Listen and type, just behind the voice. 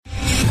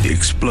The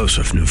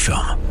explosive new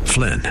film,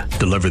 Flynn,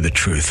 deliver the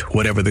truth,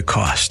 whatever the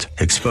cost,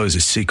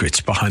 exposes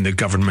secrets behind the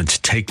government's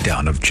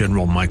takedown of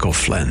General Michael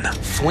Flynn.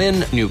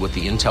 Flynn knew what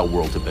the intel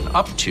world had been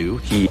up to.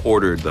 He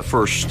ordered the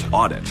first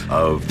audit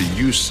of the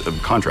use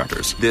of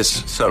contractors.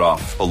 This set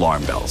off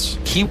alarm bells.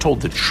 He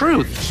told the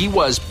truth. He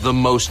was the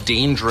most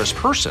dangerous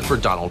person for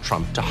Donald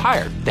Trump to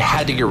hire. They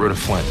had to get rid of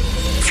Flynn.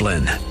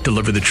 Flynn,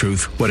 deliver the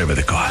truth, whatever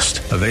the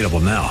cost. Available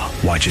now.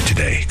 Watch it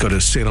today. Go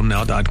to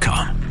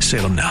salemnow.com.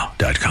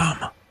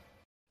 salemnow.com.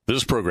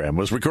 This program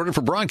was recorded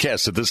for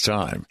broadcast at this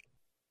time.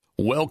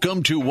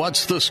 Welcome to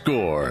What's the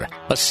Score,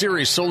 a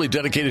series solely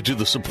dedicated to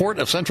the support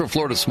of Central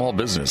Florida small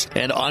business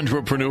and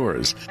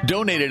entrepreneurs,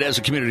 donated as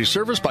a community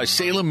service by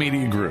Salem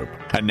Media Group.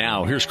 And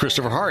now, here's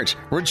Christopher Hart,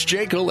 Rich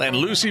Jekyll, and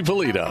Lucy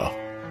Polito.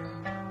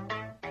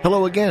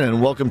 Hello again,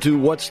 and welcome to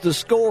What's the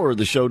Score,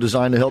 the show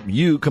designed to help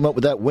you come up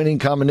with that winning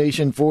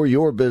combination for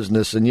your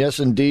business. And yes,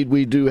 indeed,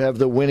 we do have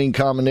the winning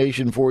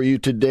combination for you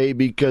today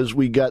because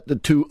we got the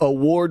two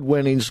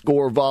award-winning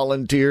Score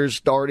volunteers,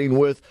 starting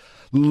with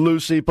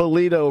Lucy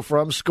Polito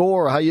from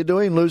Score. How you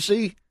doing,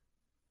 Lucy?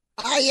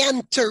 I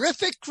am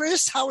terrific,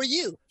 Chris. How are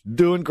you?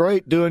 Doing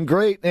great, doing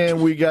great.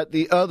 And we got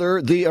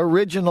the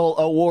original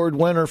award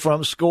winner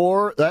from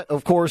Score. That,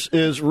 of course,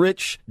 is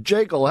Rich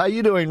Jekyll. How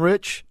you doing,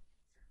 Rich?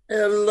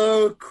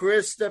 Hello,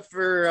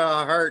 Christopher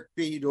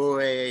Heartbeat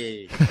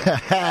Way.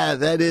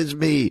 That is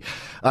me.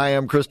 I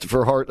am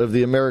Christopher Hart of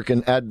the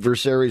American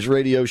Adversaries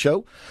radio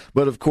show.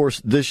 But, of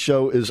course, this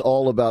show is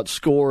all about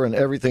Score and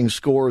everything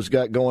Score has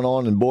got going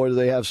on. And, boy, do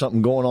they have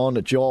something going on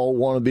that you all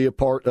want to be a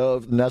part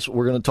of. And that's what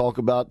we're going to talk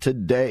about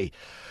today.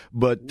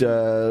 But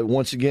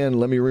once again,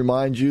 let me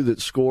remind you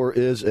that Score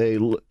is a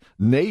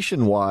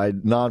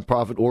nationwide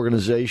nonprofit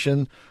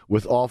organization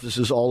with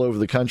offices all over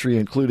the country,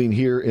 including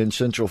here in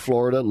Central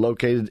Florida,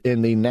 located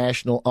in the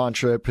National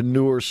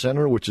Entrepreneur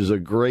Center, which is a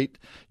great,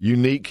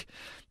 unique,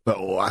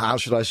 how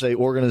should I say,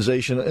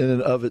 organization in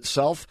and of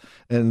itself.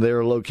 And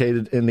they're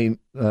located in the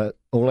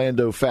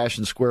Orlando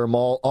Fashion Square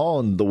Mall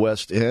on the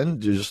West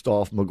End, just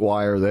off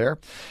McGuire there.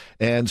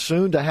 And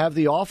soon to have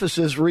the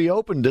offices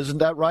reopened. Isn't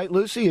that right,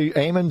 Lucy? Are you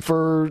aiming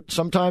for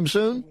sometime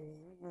soon?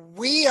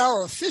 We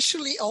are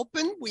officially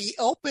open. We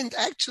opened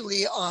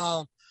actually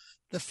the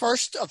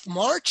 1st of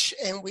March,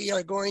 and we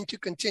are going to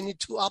continue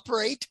to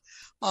operate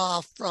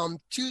from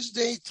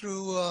Tuesday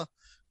through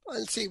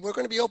we're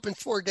going to be open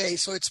 4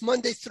 days. So it's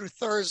Monday through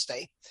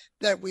Thursday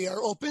that we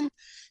are open.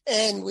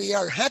 And we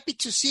are happy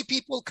to see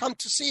people come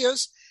to see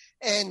us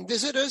and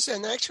visit us.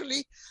 And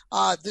actually,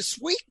 this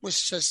week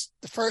was just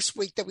the first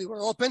week that we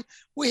were open.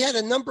 We had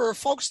a number of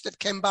folks that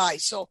came by.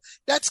 So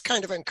that's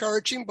kind of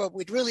encouraging, but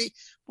we'd really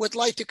would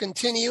like to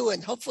continue.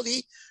 And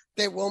hopefully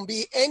there won't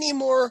be any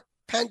more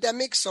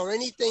pandemics or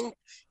anything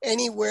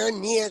anywhere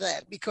near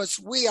that, because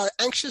we are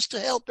anxious to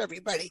help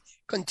everybody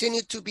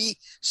continue to be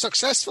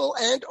successful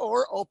and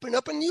or open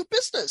up a new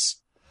business.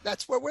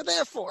 That's what we're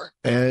there for.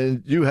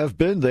 And you have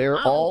been there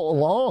all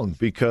along,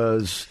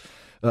 because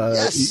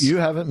yes, you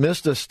haven't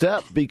missed a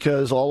step,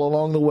 because all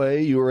along the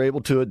way you were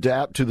able to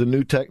adapt to the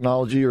new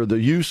technology, or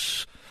the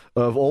use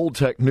of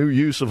new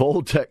use of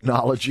old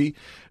technology,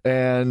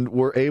 and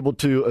we're able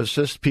to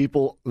assist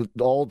people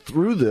all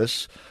through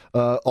this,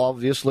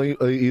 obviously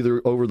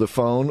either over the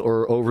phone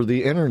or over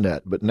the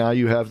internet. But now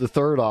you have the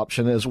third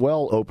option as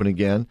well open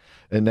again,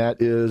 and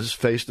that is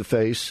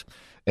face-to-face,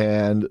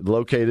 and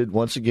located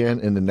once again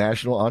in the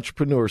National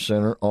Entrepreneur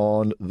Center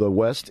on the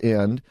West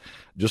End,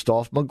 just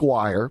off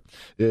McGuire.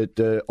 It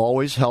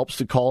always helps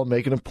to call and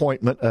make an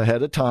appointment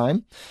ahead of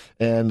time,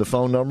 and the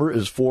phone number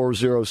is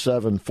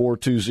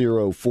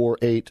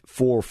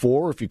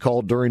 407-420-4844. If you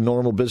call during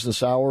normal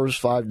business hours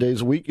 5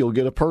 days a week, you'll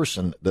get a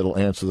person that'll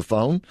answer the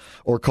phone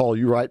or call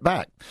you right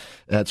back.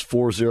 That's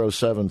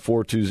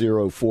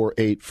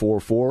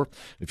 407-420-4844.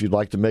 If you'd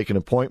like to make an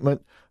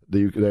appointment,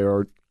 they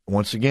are,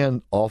 once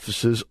again,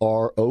 offices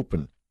are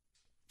open.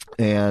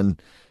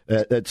 And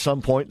at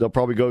some point, they'll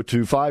probably go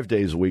to 5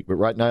 days a week. But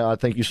right now, I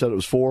think you said it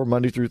was 4,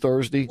 Monday through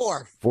Thursday?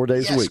 4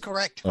 days a week. Yes,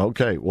 correct.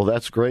 Okay, well,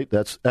 that's great.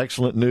 That's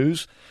excellent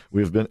news.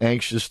 We've been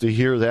anxious to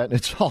hear that. And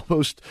it's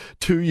almost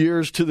 2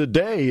 years to the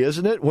day,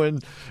 isn't it, when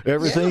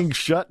everything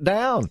shut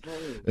down?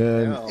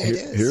 And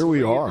here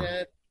we are.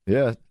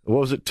 Yeah.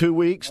 What was it, 2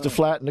 weeks to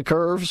flatten the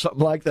curve?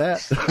 Something like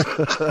that.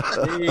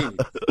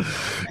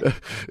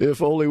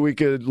 If only we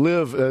could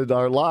live in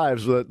our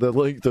lives the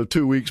length of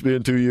 2 weeks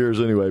being 2 years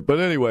anyway. But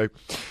anyway.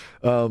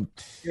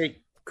 Hey,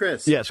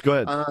 Chris. Yes, go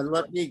ahead.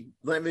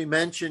 Let me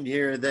mention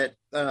here that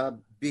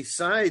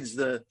besides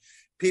the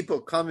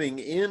people coming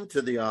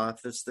into the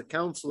office, the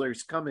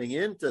counselors coming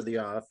into the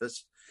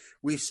office,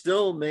 we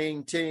still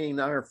maintain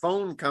our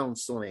phone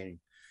counseling,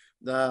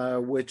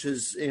 which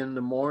is in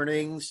the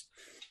mornings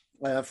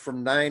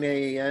from 9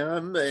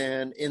 a.m.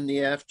 and in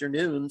the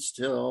afternoons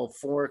till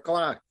 4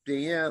 o'clock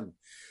p.m.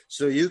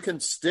 So you can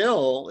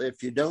still,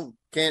 if you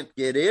can't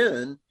get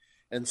in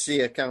and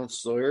see a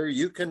counselor,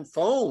 you can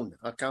phone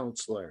a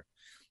counselor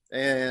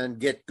and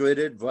get good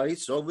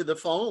advice over the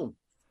phone.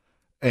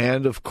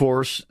 And, of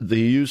course, the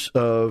use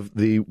of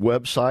the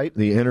website,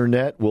 the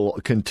internet, will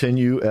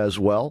continue as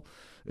well.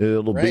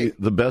 It'll be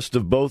the best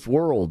of both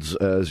worlds,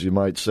 as you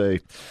might say.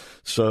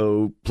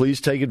 So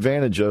please take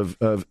advantage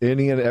of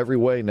any and every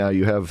way. Now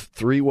you have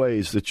 3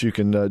 ways that you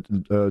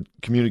can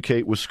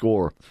communicate with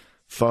SCORE: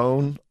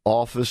 phone,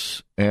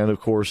 office, and, of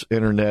course,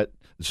 internet,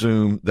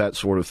 Zoom, that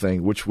sort of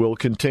thing, which will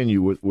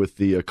continue with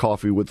the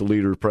Coffee with the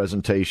Leader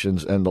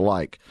presentations and the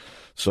like.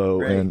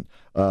 So, and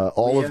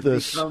all of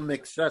this become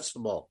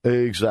accessible.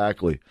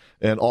 Exactly.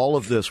 And all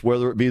of this,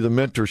 whether it be the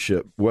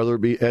mentorship, whether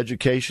it be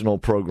educational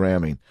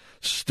programming,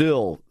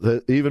 still,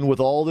 even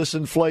with all this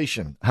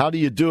inflation, how do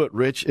you do it,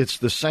 Rich? It's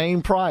the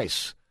same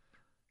price.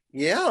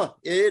 Yeah,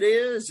 it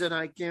is. And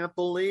I can't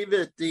believe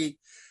it. The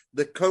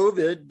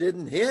COVID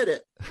didn't hit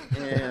it.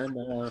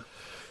 And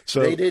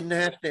so they didn't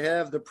have to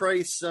have the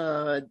price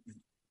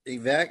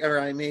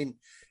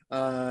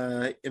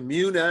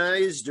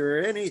immunized or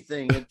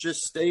anything. It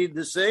just stayed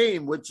the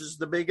same, which is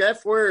the big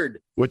F word.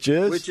 Which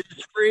is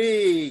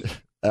free.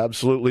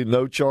 Absolutely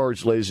no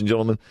charge, ladies and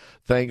gentlemen.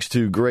 Thanks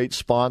to great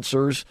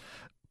sponsors.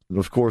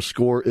 Of course,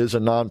 SCORE is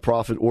a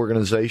nonprofit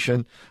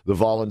organization. The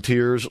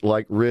volunteers,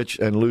 like Rich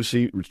and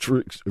Lucy,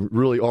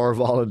 really are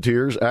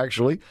volunteers,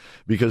 actually,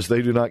 because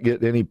they do not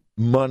get any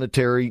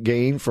monetary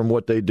gain from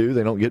what they do.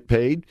 They don't get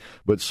paid,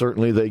 but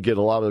certainly they get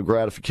a lot of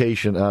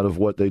gratification out of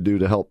what they do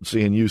to help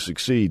seeing you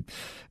succeed.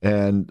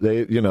 And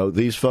they,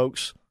 these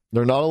folks,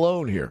 they're not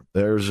alone here.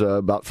 There's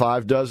about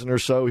 6 or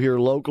so here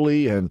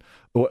locally, and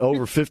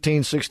over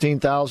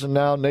 16,000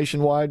 now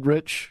nationwide,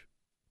 Rich?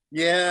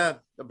 Yeah,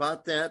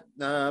 about that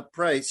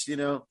price.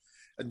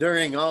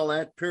 During all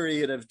that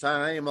period of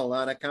time, a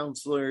lot of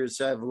counselors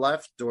have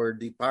left or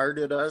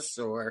departed us,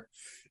 or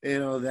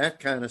that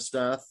kind of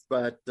stuff.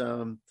 But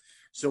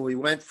so we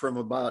went from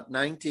about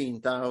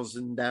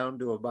 19,000 down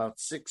to about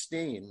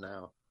 16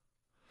 now.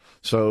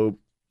 So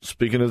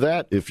speaking of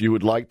that, if you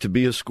would like to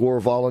be a SCORE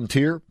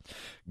volunteer,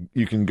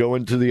 you can go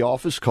into the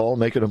office,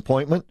 make an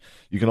appointment.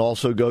 You can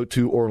also go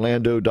to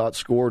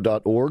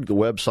orlando.score.org, the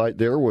website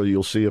there, where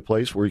you'll see a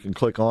place where you can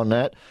click on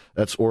that.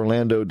 That's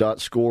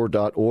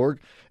orlando.score.org.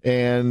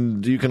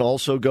 And you can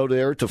also go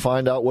there to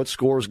find out what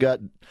SCORE's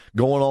got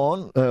going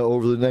on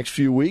over the next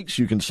few weeks.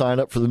 You can sign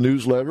up for the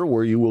newsletter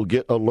where you will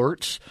get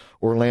alerts,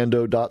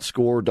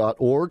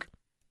 orlando.score.org.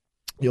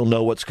 You'll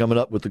know what's coming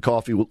up with the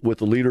Coffee with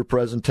the Leader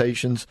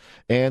presentations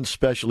and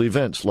special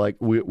events like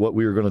what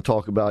we are going to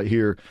talk about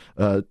here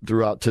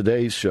throughout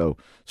today's show.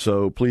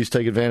 So please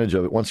take advantage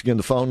of it. Once again,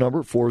 the phone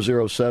number,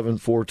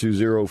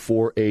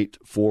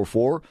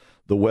 407-420-4844.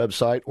 The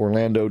website,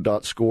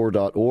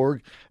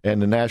 orlando.score.org.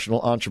 And the National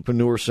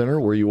Entrepreneur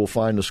Center, where you will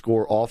find the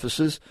SCORE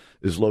offices,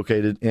 is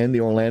located in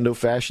the Orlando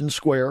Fashion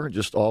Square,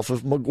 just off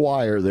of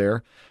McGuire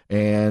there,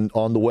 and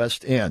on the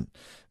West End.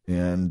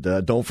 And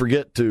don't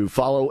forget to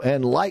follow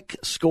and like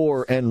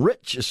SCORE and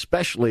Rich,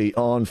 especially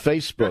on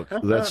Facebook.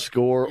 That's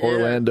SCORE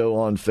Orlando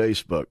on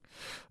Facebook.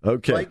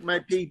 Okay. Like my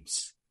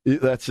peeps.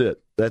 That's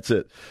it.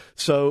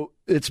 So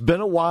it's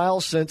been a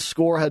while since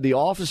SCORE had the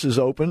offices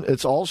open.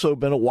 It's also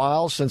been a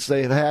while since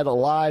they've had a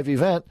live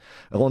event.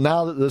 Well,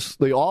 now that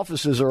the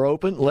offices are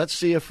open, let's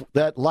see if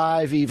that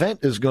live event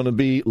is going to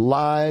be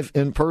live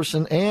in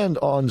person and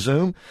on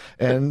Zoom.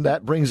 And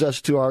that brings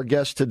us to our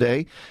guest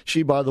today.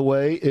 She, by the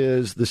way,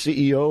 is the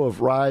CEO of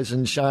Rise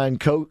and Shine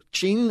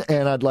Coaching.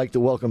 And I'd like to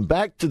welcome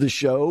back to the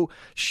show,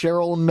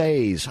 Cheryl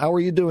Mays. How are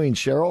you doing,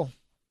 Cheryl?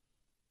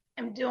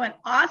 I'm doing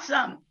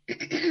awesome.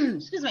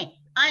 Excuse me.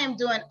 I am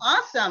doing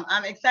awesome.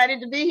 I'm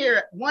excited to be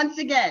here once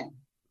again.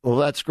 Well,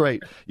 that's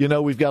great.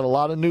 We've got a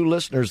lot of new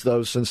listeners,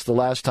 though, since the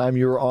last time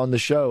you were on the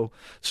show.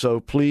 So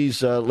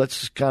please,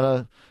 let's kind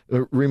of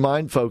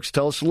remind folks,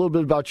 tell us a little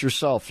bit about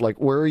yourself. Like,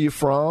 where are you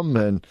from,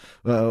 and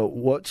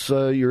what's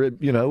your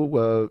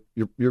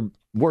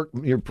work,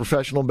 your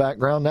professional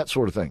background, that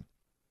sort of thing.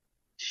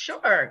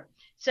 Sure.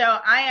 So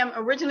I am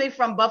originally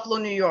from Buffalo,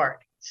 New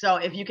York. So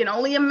if you can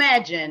only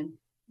imagine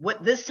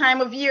what this time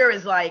of year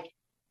is like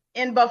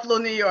in Buffalo,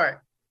 New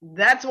York,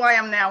 that's why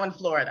I'm now in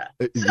Florida.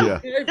 Yeah.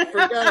 I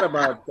forgot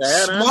about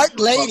that.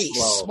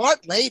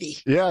 Smart lady.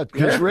 Yeah,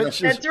 because Rich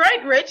That's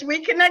right, Rich.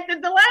 We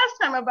connected the last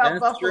time about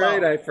Buffalo.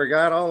 That's right. I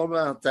forgot all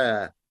about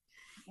that.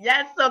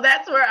 Yes, so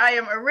that's where I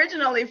am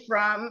originally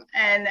from,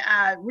 and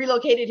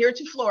relocated here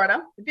to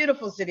Florida, the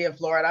beautiful city of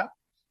Florida,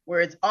 where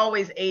it's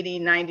always 80,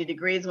 90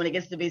 degrees. When it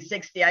gets to be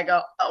 60, I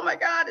go, oh my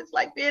God, it's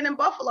like being in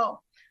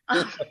Buffalo.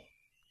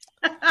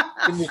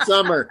 In the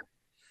summer.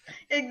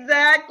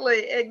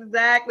 Exactly.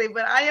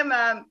 But I'm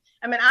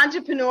an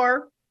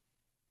entrepreneur.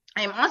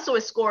 I am also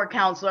a SCORE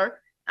counselor.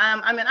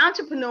 I'm an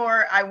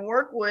entrepreneur. I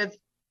work with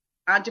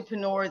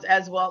entrepreneurs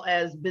as well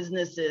as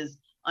businesses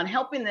on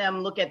helping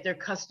them look at their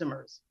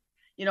customers.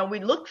 We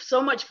look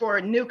so much for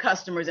new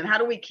customers, and how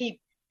do we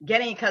keep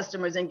getting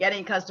customers and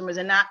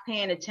not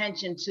paying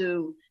attention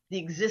to the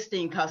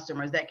existing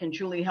customers that can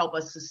truly help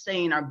us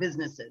sustain our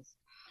businesses.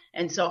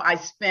 And so I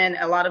spend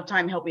a lot of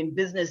time helping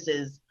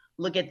businesses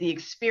look at the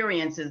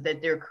experiences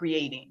that they're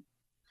creating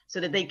so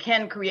that they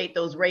can create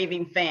those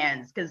raving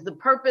fans. Because the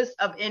purpose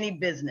of any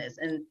business,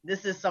 and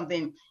this is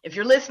something, if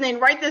you're listening,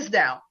 write this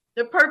down.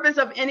 The purpose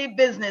of any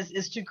business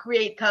is to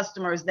create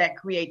customers that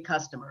create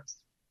customers.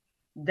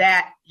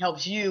 that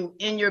helps you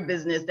in your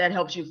business, that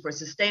helps you for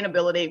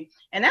sustainability.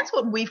 And that's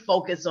what we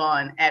focus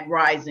on at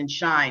Rise and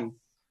Shine.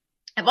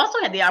 I've also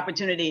had the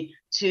opportunity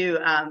to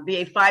be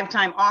a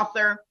 5-time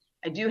author.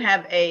 I do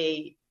have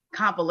a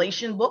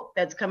compilation book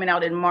that's coming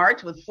out in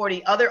March with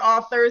 40 other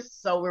authors.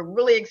 So we're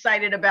really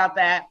excited about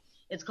that.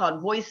 It's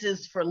called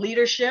Voices for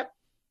Leadership.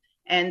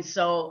 And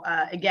so,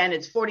 again,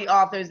 it's 40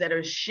 authors that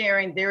are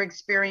sharing their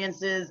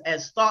experiences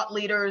as thought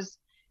leaders,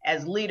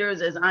 as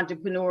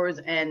entrepreneurs,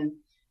 and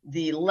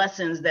the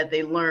lessons that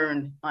they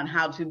learned on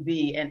how to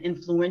be an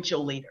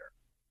influential leader.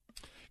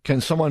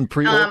 Can someone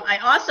pre-order? I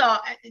also,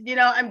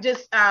 I'm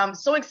just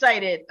so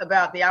excited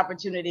about the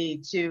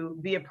opportunity to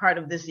be a part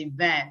of this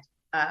event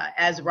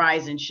as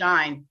Rise and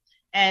Shine.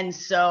 And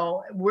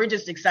so we're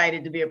just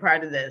excited to be a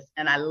part of this.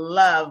 And I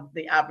love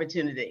the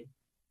opportunity.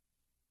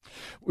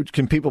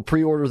 Can people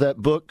pre-order that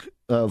book,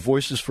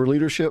 Voices for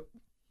Leadership?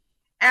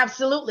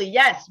 Absolutely.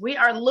 Yes. We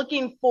are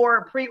looking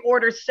for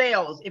pre-order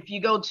sales. If you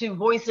go to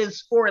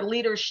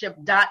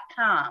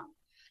voicesforleadership.com,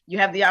 you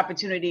have the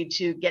opportunity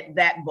to get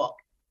that book.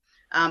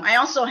 I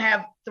also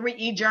have 3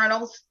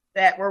 e-journals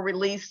that were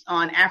released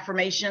on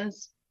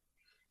affirmations,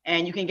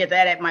 and you can get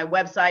that at my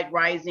website,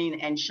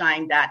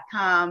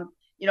 risingandshine.com.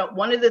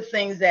 One of the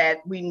things that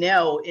we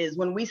know is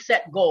when we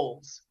set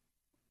goals,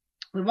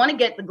 we want to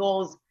get the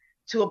goals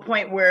to a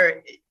point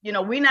where,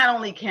 we not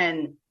only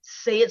can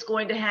say it's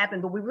going to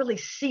happen, but we really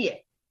see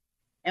it.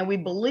 And we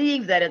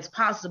believe that it's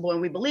possible,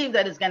 and we believe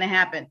that it's going to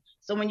happen.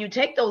 So when you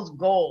take those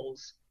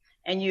goals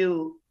and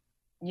you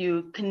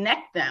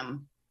connect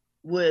them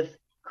with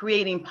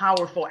creating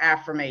powerful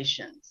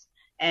affirmations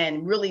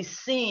and really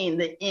seeing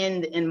the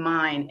end in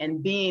mind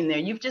and being there,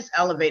 you've just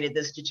elevated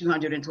this to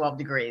 212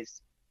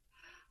 degrees.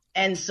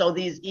 And so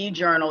these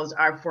e-journals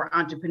are for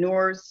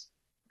entrepreneurs.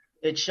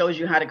 It shows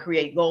you how to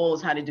create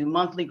goals, how to do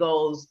monthly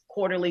goals,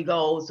 quarterly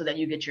goals, so that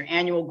you get your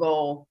annual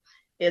goal.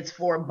 It's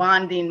for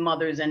bonding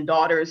mothers and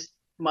daughters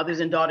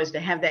to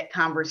have that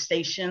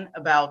conversation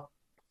about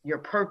your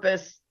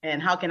purpose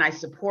and how can I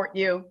support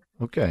you.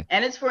 Okay.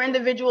 And it's for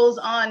individuals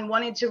on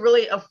wanting to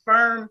really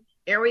affirm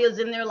areas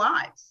in their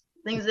lives,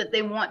 things that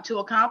they want to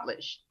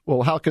accomplish.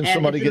 Well, how can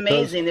somebody get those? It's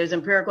amazing. There's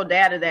empirical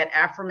data that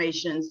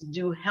affirmations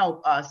do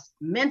help us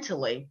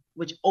mentally,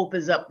 which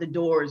opens up the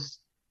doors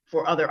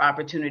for other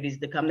opportunities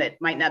to come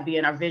that might not be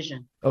in our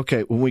vision.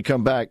 Okay. When we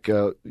come back,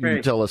 you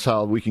can tell us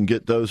how we can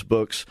get those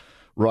books.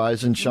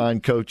 Rise and Shine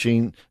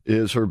Coaching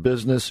is her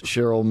business.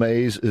 Cheryl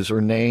Mays is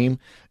her name,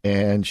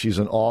 and she's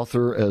an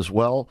author as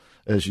well,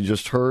 as you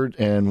just heard.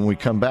 And when we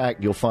come back,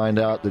 you'll find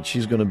out that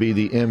she's going to be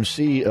the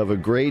MC of a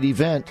great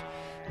event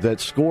that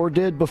SCORE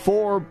did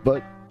before,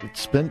 but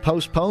it's been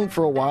postponed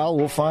for a while.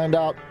 We'll find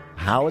out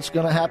how it's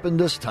going to happen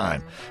this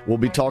time. We'll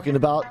be talking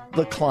about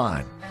The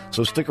Climb.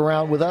 So stick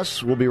around with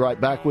us. We'll be right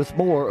back with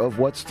more of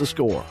What's the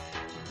Score?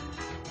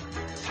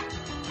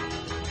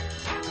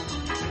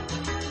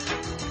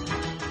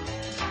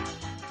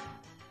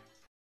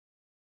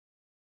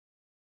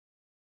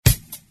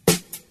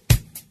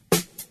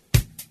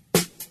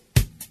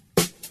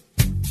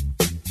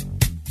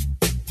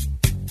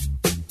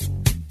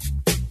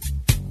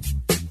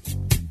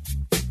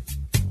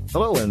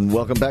 Hello and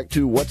welcome back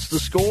to What's the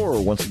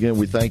Score? Once again,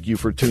 we thank you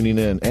for tuning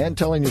in and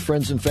telling your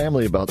friends and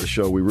family about the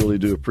show. We really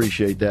do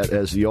appreciate that,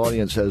 as the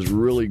audience has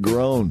really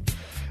grown.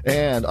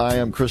 And I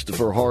am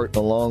Christopher Hart,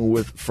 along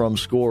with from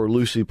SCORE,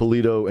 Lucy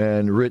Polito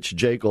and Rich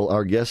Jekyll.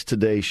 Our guest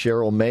today,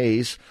 Cheryl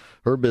Mays.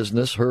 Her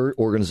business, her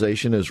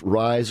organization is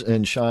Rise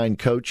and Shine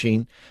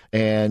Coaching,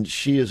 and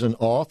she is an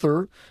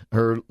author.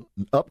 Her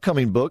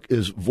upcoming book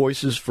is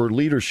Voices for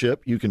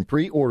Leadership. You can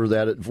pre-order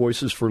that at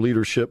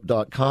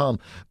voicesforleadership.com.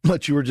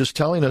 But you were just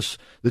telling us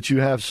that you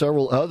have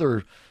several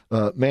other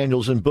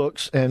manuals and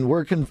books, and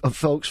where can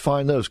folks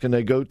find those? Can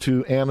they go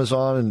to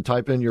Amazon and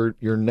type in your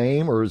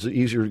name, or is it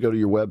easier to go to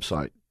your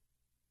website?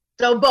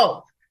 So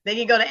both. They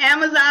can go to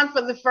Amazon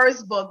for the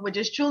first book, which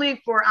is truly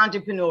for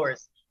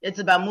entrepreneurs. It's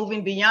about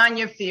moving beyond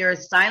your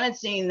fears,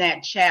 silencing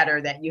that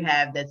chatter that you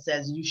have that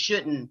says you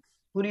shouldn't.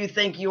 Who do you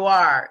think you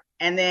are?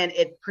 And then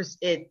it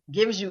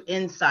gives you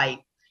insight,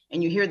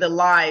 and you hear the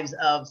lives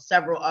of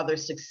several other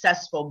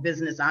successful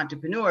business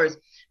entrepreneurs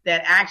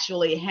that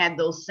actually had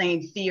those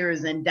same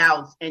fears and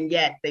doubts, and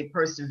yet they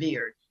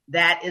persevered.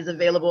 That is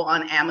available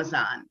on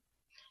Amazon.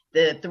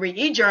 The 3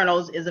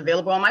 e-journals is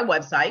available on my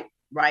website,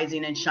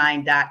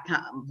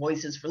 risingandshine.com.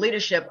 Voices for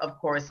Leadership, of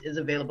course, is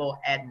available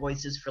at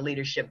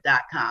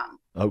voicesforleadership.com.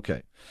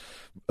 Okay.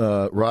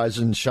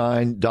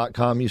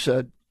 Risingshine.com, you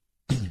said?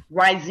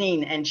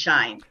 Rising and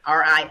Shine.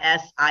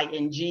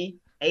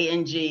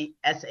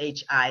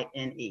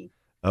 RISINGANGSHINE.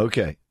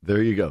 Okay.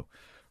 There you go.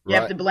 You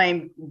have to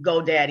blame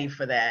GoDaddy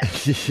for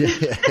that.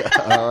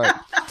 Yeah. All right.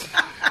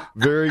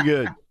 Very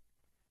good.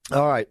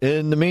 All right.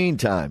 In the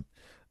meantime,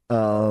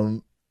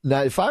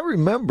 now, if I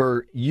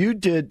remember, you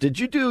had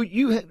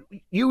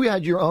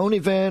your own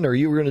event, or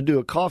you were going to do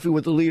a Coffee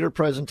with the Leader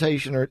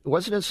presentation, or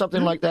wasn't it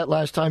something like that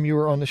last time you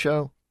were on the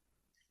show?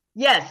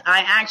 Yes,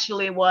 I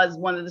actually was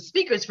one of the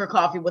speakers for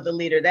Coffee with the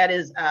Leader. That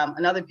is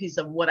another piece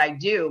of what I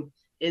do,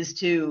 is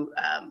to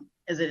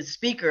as a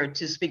speaker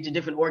to speak to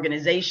different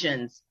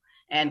organizations.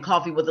 And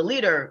Coffee with a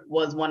Leader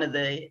was one of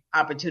the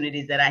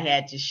opportunities that I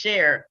had to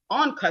share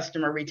on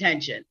customer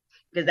retention,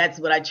 because that's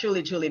what I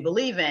truly, truly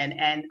believe in.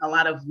 And a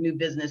lot of new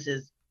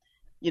businesses,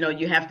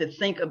 you have to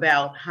think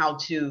about how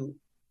to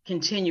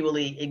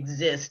continually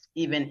exist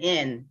even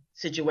in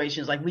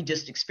situations like we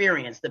just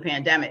experienced, the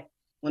pandemic,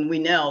 when we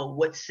know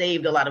what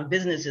saved a lot of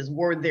businesses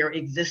were their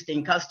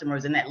existing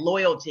customers and that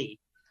loyalty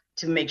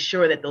to make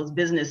sure that those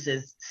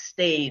businesses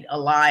stayed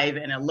alive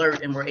and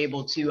alert and were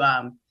able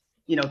to,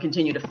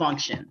 continue to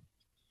function.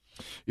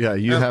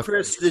 Yeah,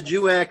 Chris, did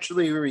you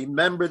actually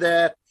remember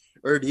that,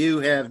 or do you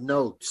have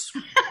notes?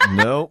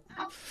 No.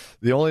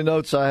 The only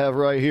notes I have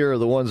right here are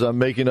the ones I'm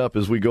making up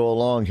as we go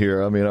along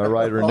here. I mean, I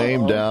write her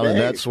name down and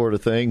that sort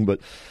of thing, but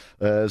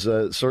as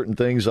certain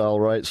things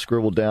I'll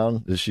scribble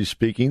down as she's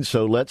speaking.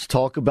 So let's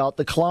talk about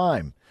the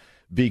climb,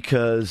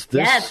 because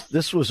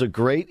this was a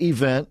great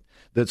event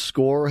that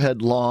SCORE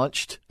had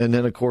launched, and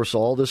then, of course,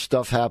 all this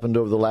stuff happened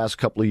over the last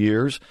couple of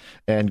years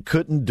and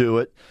couldn't do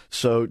it.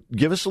 So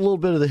give us a little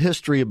bit of the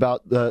history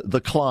about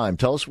the climb.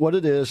 Tell us what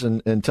it is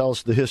and tell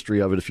us the history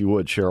of it, if you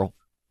would, Cheryl.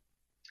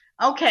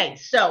 Okay,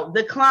 so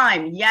the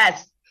climb,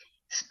 yes.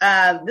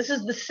 This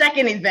is the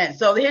second event,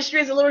 so the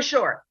history is a little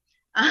short.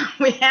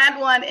 We had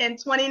one in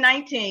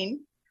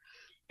 2019,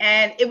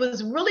 and it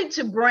was really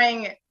to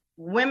bring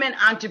women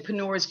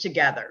entrepreneurs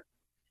together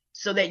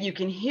so that you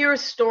can hear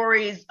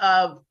stories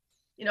of,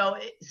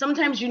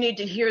 sometimes you need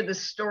to hear the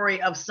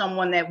story of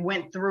someone that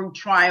went through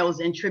trials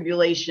and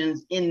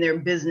tribulations in their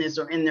business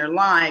or in their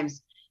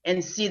lives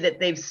and see that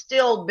they've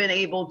still been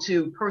able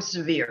to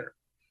persevere.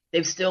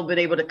 They've still been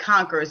able to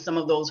conquer some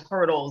of those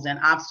hurdles and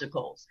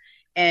obstacles.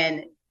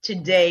 And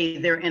today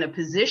they're in a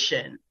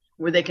position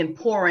where they can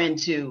pour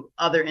into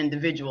other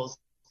individuals.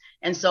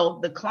 And so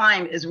the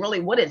climb is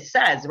really what it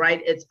says,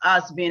 right? It's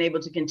us being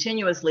able to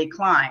continuously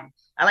climb.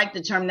 I like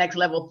the term next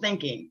level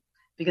thinking,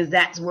 because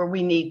that's where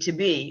we need to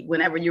be.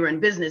 Whenever you're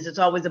in business, it's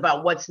always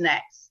about what's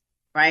next,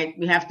 right?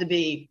 We have to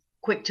be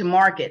quick to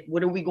market.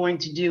 What are we going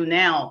to do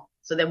now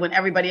so that when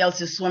everybody else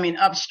is swimming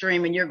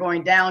upstream and you're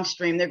going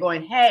downstream, they're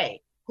going,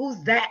 hey,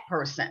 who's that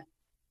person?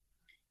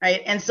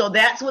 Right? And so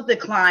that's what the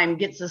climb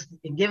gives us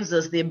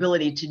the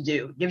ability to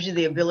do. It gives you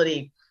the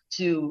ability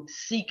to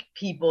seek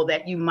people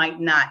that you might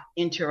not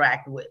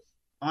interact with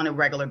on a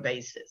regular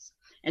basis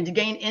and to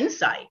gain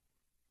insight.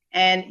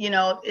 And,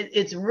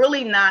 it's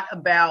really not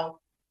about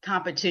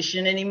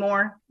competition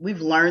anymore.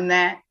 We've learned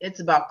that.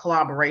 It's about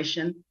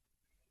collaboration.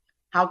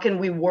 How can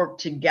we work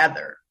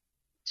together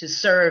to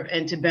serve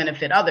and to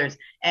benefit others?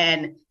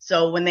 And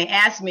so when they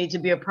asked me to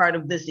be a part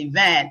of this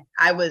event,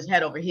 I was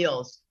head over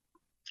heels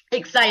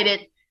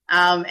excited.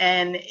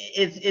 And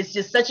it's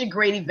just such a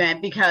great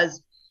event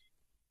because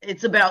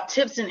it's about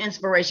tips and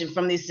inspiration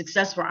from these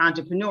successful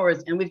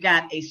entrepreneurs. And we've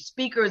got a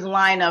speakers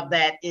lineup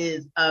that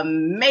is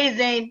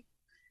amazing.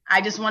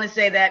 I just want to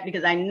say that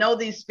because I know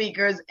these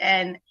speakers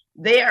and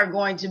they are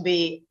going to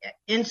be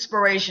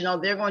inspirational.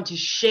 They're going to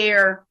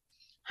share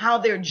how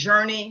their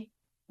journey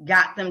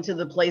got them to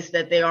the place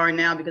that they are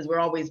now, because we're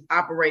always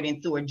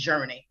operating through a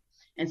journey.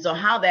 And so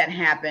how that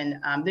happened,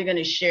 they're going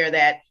to share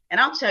that. And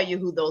I'll tell you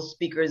who those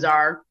speakers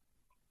are.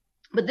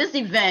 But this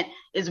event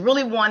is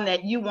really one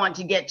that you want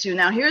to get to.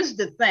 Now, here's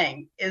the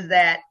thing, is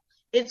that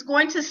it's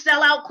going to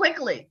sell out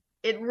quickly.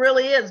 It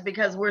really is,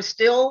 because we're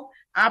still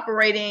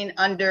operating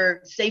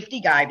under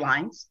safety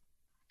guidelines,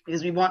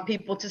 because we want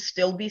people to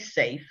still be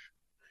safe.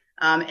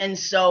 And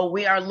so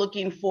we are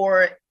looking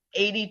for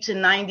 80 to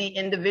 90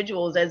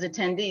 individuals as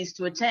attendees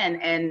to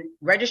attend, and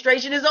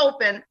registration is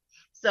open.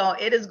 So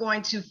it is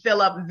going to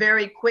fill up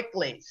very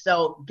quickly.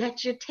 So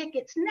get your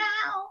tickets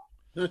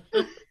now.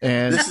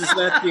 And this is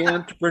at the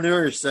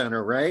Entrepreneur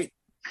Center, right?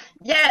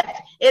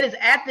 Yes, it is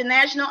at the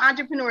National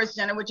Entrepreneur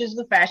Center, which is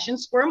the Fashion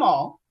Square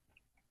Mall.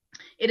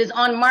 It is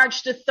on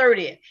March the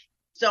 30th.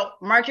 So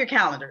mark your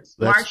calendars.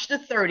 March the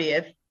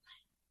 30th.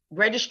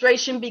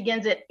 Registration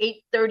begins at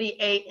 8:30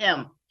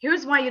 a.m.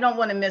 Here's why you don't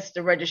want to miss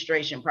the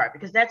registration part,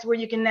 because that's where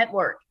you can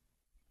network.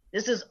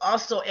 This is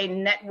also a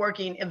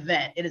networking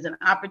event. It is an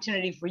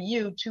opportunity for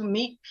you to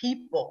meet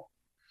people.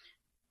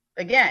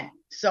 Again,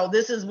 so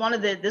this is one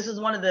of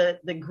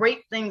the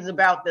great things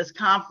about this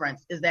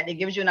conference, is that it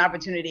gives you an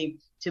opportunity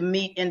to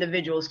meet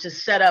individuals, to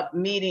set up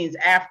meetings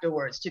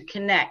afterwards, to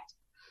connect.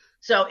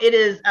 So it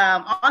is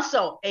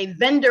also a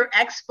vendor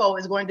expo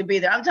is going to be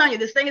there. I'm telling you,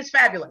 this thing is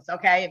fabulous.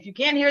 Okay. If you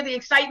can't hear the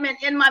excitement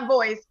in my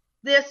voice,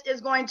 this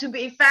is going to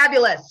be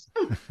fabulous.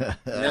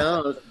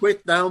 Yeah,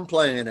 quit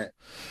downplaying it.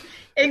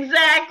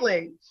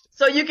 Exactly.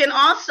 So you can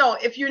also,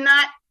 if you're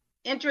not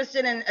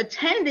interested in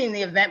attending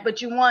the event,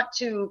 but you want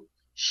to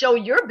show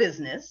your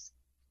business,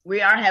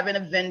 we are having a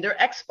vendor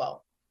expo.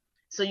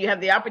 So you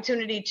have the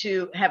opportunity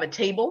to have a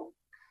table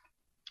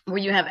where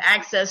you have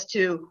access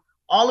to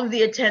all of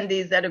the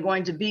attendees that are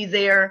going to be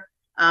there.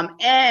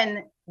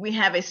 And we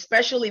have a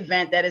special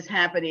event that is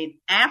happening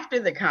after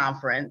the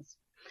conference,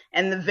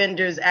 and the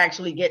vendors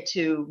actually get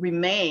to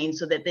remain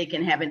so that they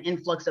can have an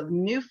influx of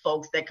new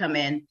folks that come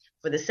in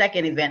for the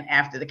second event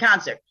after the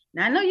concert.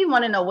 Now, I know you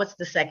want to know what's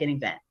the second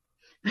event.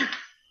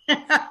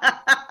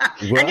 I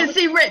can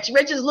see Rich.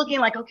 Rich is looking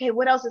like, okay,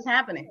 what else is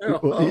happening?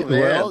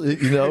 Well,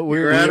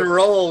 we're on a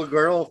roll,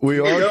 girl. We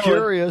are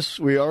curious.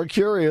 We are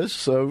curious.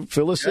 So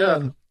fill us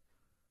in.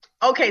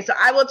 Okay, so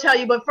I will tell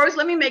you, but first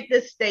let me make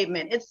this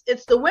statement.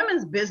 It's the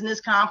Women's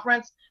Business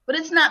Conference, but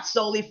it's not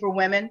solely for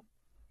women.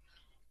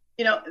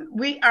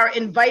 We are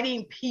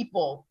inviting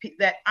people,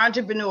 that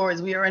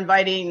entrepreneurs, we are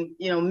inviting,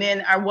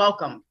 men are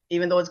welcome,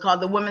 even though it's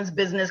called the Women's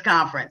Business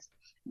Conference.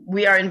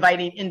 We are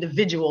inviting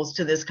individuals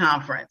to this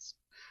conference.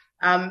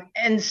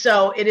 And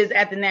so it is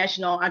at the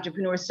National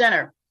Entrepreneur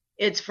Center.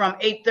 It's from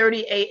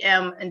 8:30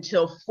 a.m.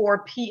 until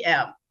 4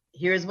 p.m.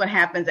 Here's what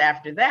happens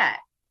after that.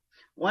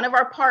 One of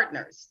our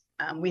partners,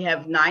 we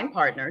have 9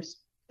 partners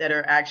that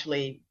are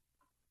actually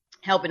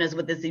helping us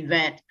with this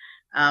event.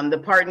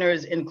 The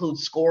partners include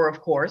SCORE,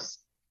 of course,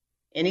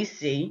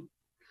 NEC.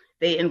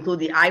 They include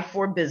the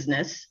I4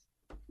 Business,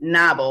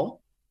 NABO,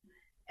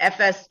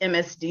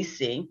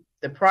 FSMSDC,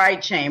 the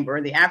Pride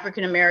Chamber, the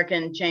African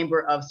American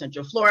Chamber of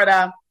Central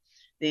Florida,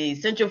 the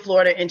Central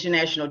Florida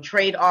International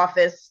Trade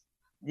Office,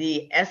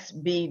 the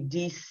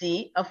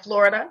SBDC of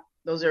Florida.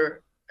 Those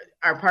are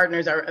our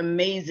partners, are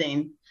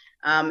amazing.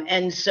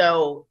 And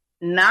so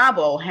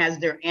NABO has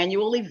their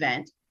annual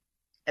event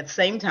at the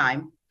same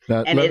time,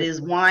 it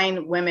is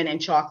wine, women,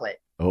 and chocolate.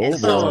 Oh, and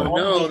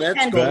so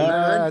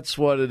that's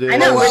what it is. I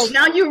know, Rich,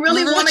 now you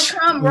really want to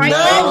come, right?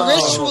 Now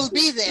Rich will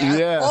be there.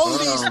 Yes. All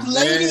these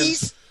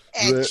ladies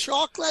and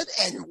chocolate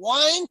and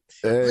wine.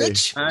 Hey.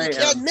 Rich, we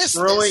can't miss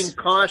throwing this.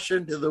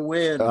 caution to the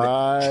wind.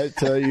 I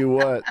tell you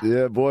what,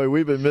 yeah, boy,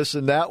 we've been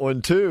missing that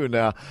one too.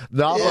 Now,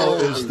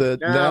 NABO is the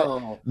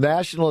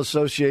National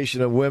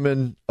Association of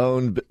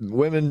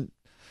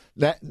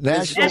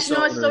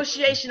National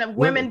Association of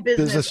Women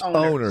Business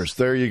Owners.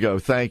 There you go.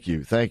 Thank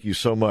you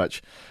so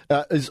much.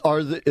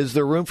 Is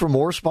there room for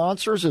more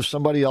sponsors if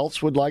somebody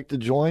else would like to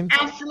join?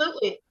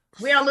 Absolutely.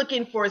 We are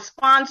looking for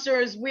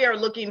sponsors. We are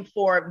looking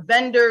for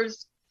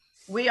vendors.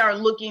 We are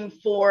looking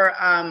for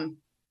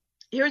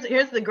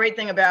here's the great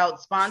thing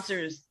about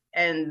sponsors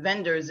and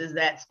vendors is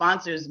that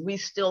sponsors, we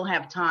still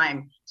have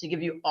time to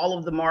give you all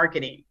of the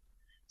marketing.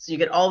 So you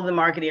get all of the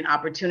marketing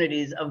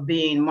opportunities of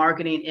being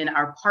marketing in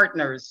our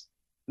partners'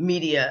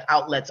 media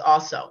outlets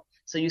also.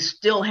 So you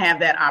still have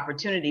that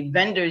opportunity.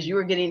 Vendors, you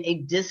are getting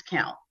a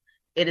discount.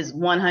 It is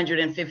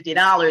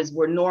 $150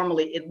 where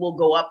normally it will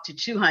go up to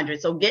 $200.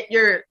 So get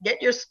your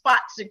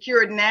spot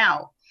secured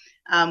now.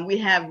 We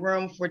have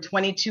room for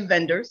 22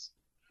 vendors.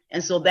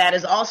 And so that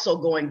is also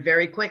going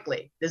very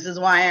quickly. This is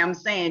why I'm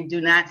saying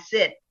do not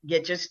sit.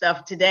 Get your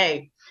stuff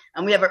today.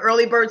 And we have an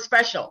early bird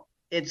special.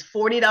 It's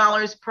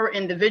 $40 per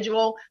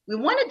individual. We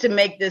wanted to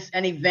make this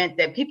an event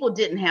that people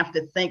didn't have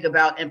to think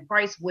about and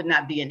price would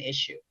not be an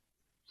issue.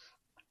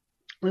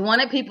 We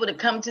wanted people to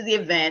come to the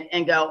event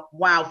and go,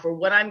 wow, for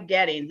what I'm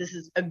getting, this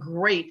is a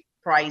great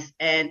price.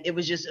 And it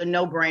was just a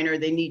no-brainer.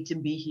 They need to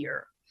be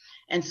here.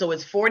 And so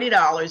it's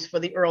 $40 for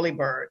the early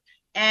bird.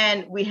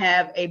 And we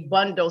have a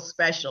bundle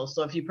special.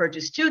 So if you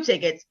purchase 2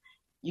 tickets,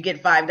 you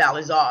get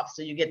 $5 off.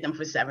 So you get them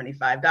for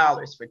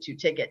 $75 for 2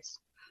 tickets.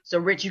 So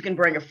Rich, you can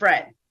bring a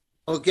friend.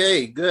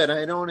 Okay, good.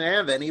 I don't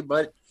have any,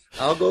 but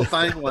I'll go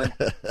find one.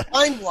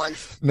 Find one.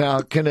 Now,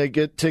 can I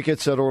get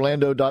tickets at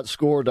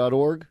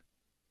orlando.score.org?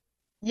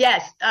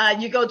 Yes,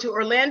 you go to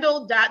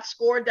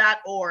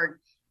orlando.score.org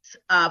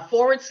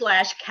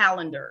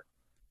 /calendar.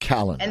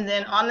 Calendar. And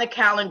then on the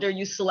calendar,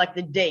 you select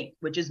the date,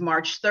 which is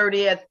March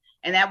 30th,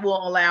 and that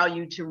will allow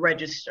you to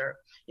register.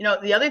 You know,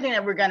 the other thing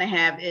that we're going to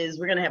have is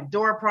we're going to have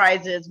door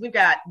prizes. We've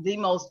got the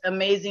most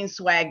amazing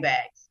swag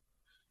bags.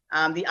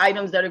 The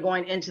items that are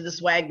going into the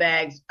swag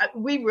bags,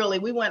 we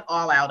went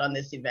all out on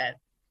this event.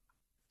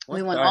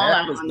 We went all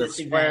out on this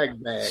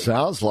event. Bag.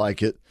 Sounds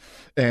like it.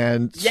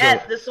 And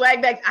yes, the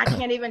swag bags, I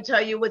can't even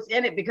tell you what's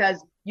in it because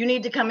you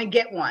need to come and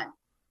get one.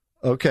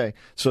 Okay,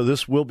 so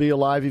this will be a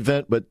live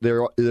event, but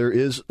there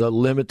is a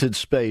limited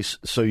space,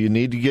 so you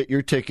need to get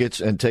your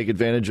tickets and take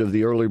advantage of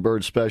the early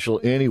bird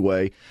special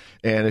anyway.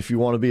 And if you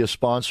want to be a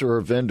sponsor or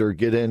vendor,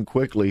 get in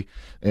quickly,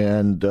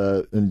 and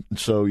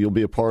so you'll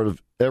be a part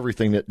of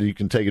everything that you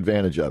can take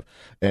advantage of.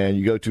 And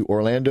you go to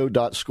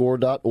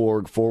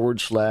orlando.score.org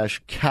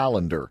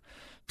 /calendar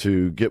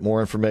to get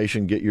more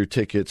information, get your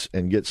tickets,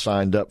 and get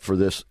signed up for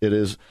this. It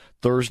is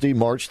Thursday,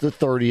 March the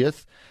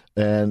 30th,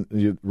 and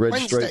you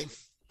register. Wednesday.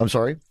 I'm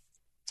sorry?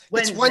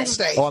 It's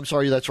Wednesday. Oh, I'm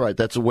sorry. That's right.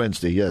 That's a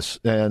Wednesday. Yes.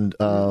 And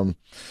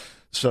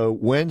so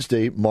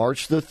Wednesday,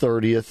 March the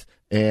 30th,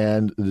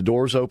 and the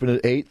doors open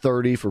at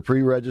 8:30 for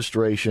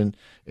pre-registration,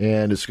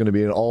 and it's going to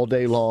be an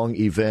all-day long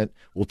event.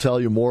 We'll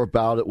tell you more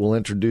about it. We'll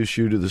introduce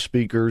you to the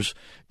speakers,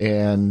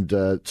 and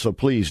so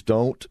please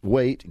don't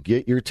wait.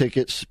 Get your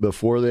tickets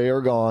before they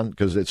are gone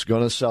because it's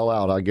going to sell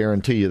out. I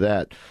guarantee you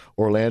that.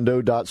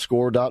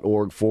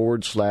 Orlando.score.org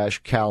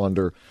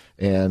 /calendar,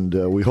 and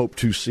we hope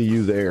to see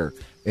you there.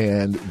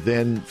 And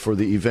then for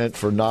the event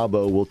for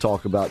NABO, we'll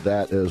talk about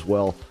that as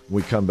well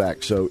when we come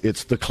back. So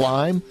it's The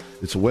Climb.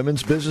 It's a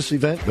women's business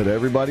event, but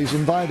everybody's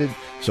invited.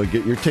 So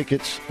get your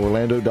tickets,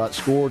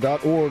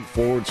 orlando.score.org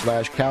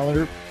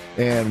 /calendar.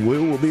 And we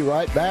will be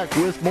right back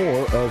with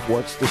more of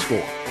What's the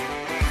Score.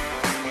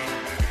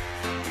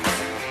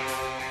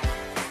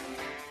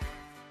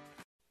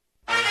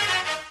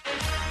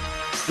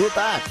 We're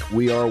back.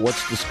 We are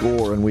What's the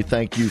Score, and we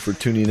thank you for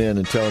tuning in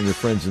and telling your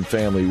friends and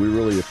family. We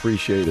really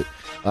appreciate it.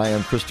 I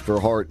am Christopher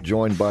Hart,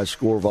 joined by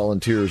SCORE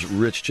volunteers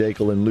Rich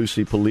Jekyll and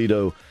Lucy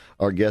Polito.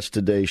 Our guest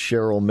today,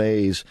 Cheryl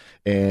Mays,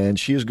 and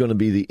she is going to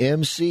be the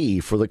MC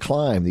for The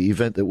Climb, the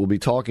event that we'll be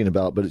talking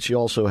about. But she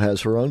also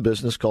has her own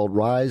business called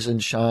Rise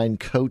and Shine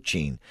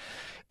Coaching,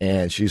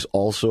 and she's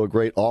also a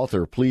great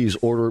author. Please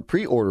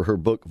pre-order her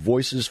book,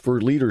 Voices for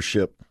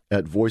Leadership,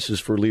 at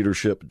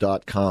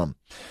voicesforleadership.com.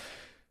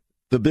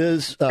 The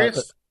biz.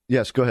 Chris,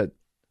 yes, go ahead.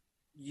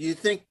 You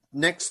think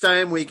next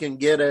time we can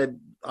get a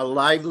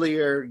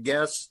livelier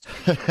guest?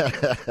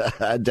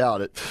 I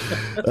doubt it.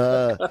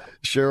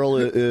 Cheryl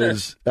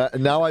is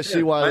now. I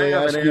see why they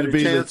asked you to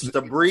be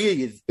to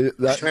breathe.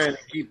 Trying to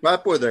keep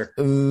up with her.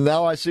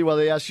 Now I see why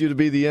they asked you to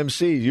be the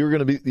MC.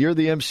 You're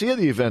the MC of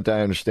the event.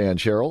 I understand,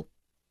 Cheryl.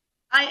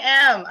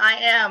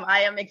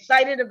 I am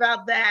excited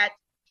about that.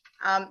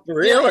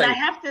 Really?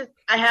 And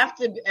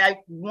I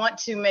want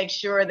to make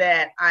sure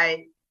that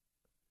I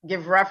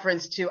give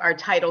reference to our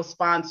title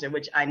sponsor,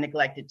 which I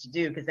neglected to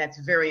do because that's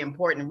very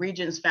important.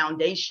 Regions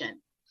Foundation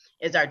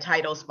is our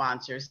title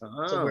sponsors.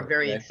 So we're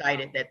very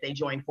excited that they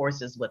joined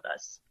forces with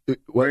us.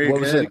 What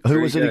was it? Who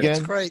was it again?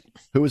 That's great.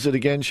 Who was it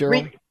again,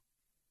 Cheryl?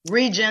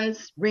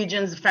 Regions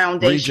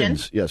Foundation.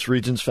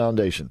 Regions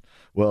Foundation.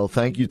 Well,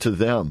 thank you to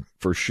them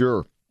for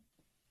sure.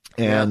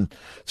 And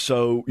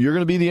so you're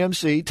going to be the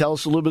MC. Tell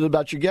us a little bit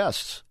about your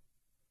guests.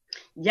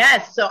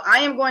 Yes. So I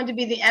am going to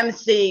be the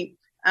MC.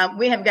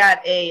 We have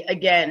got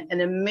an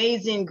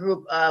amazing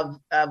group of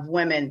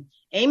women.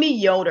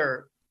 Amy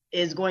Yoder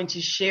is going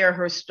to share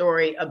her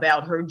story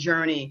about her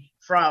journey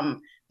from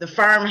the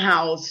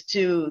farmhouse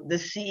to the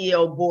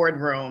CEO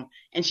boardroom.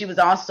 And she was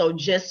also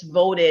just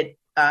voted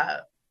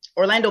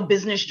Orlando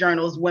Business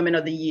Journal's Women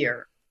of the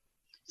Year.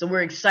 So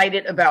we're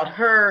excited about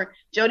her.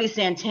 Jody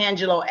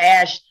Santangelo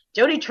Ash.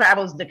 Jody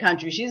travels the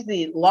country. She's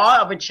the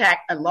law of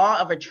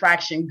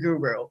attraction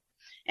guru.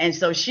 And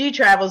so she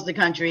travels the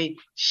country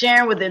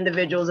sharing with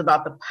individuals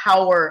about the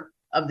power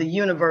of the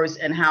universe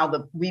and how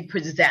we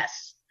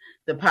possess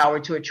the power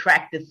to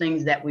attract the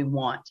things that we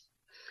want.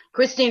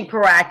 Christine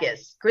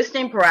Parakis.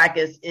 Christine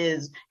Parakis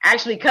is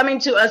actually coming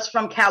to us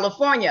from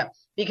California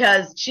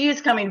because she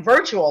is coming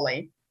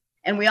virtually.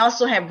 And we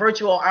also have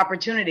virtual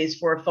opportunities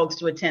for folks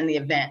to attend the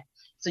event.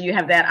 So you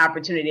have that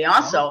opportunity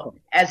also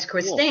as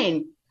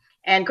Christine. Cool.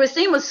 And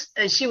Christine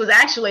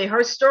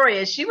her story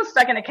is she was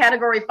stuck in a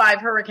Category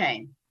 5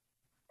 hurricane.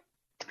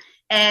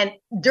 And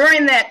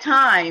during that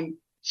time,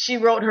 she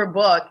wrote her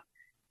book,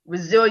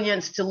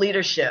 Resilience to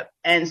Leadership.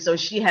 And so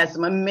she has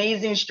some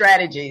amazing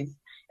strategies,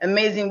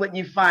 amazing what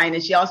you find.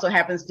 And she also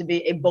happens to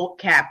be a boat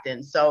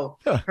captain. So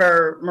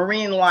her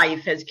marine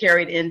life has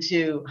carried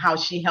into how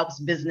she helps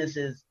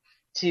businesses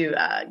to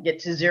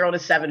get to 0 to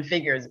 7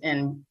 figures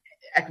in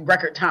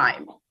record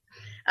time.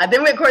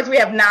 Then, of course, we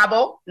have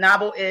Nabel.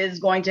 Nabel is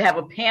going to have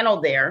a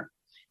panel there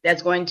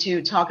that's going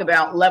to talk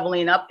about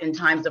leveling up in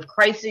times of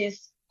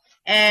crises.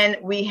 And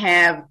we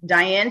have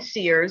Diane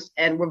Sears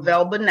and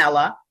Ravel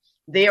Bonella.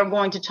 They are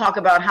going to talk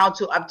about how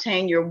to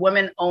obtain your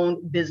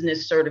women-owned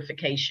business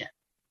certification.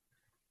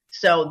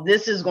 So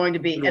this is going to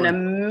be an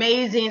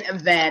amazing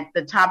event.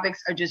 The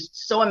topics are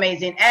just so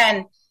amazing.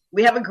 And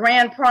we have a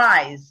grand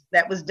prize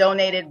that was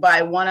donated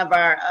by one of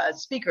our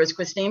speakers,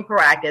 Christine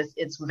Parakis.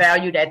 It's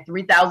valued at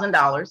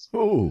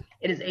 $3,000.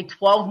 It is a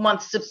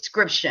 12-month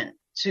subscription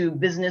to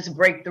Business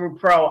Breakthrough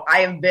Pro. I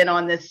have been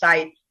on this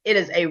site. It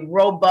is a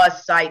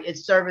robust site. It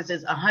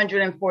services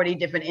 140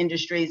 different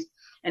industries,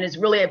 and it's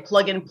really a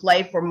plug and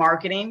play for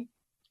marketing,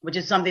 which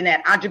is something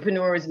that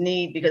entrepreneurs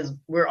need because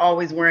we're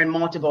always wearing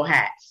multiple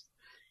hats.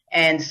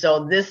 And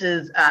so this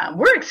is,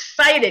 we're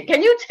excited.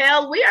 Can you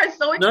tell? We are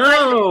so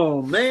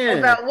excited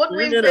about what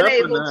we've been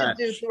able to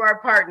do through our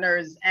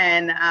partners.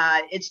 And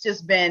it's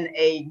just been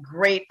a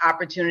great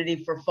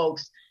opportunity for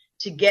folks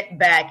to get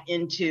back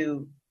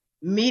into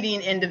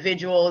meeting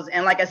individuals.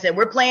 And like I said,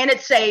 we're playing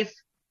it safe.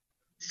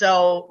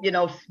 So,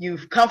 if you're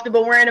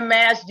comfortable wearing a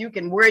mask, you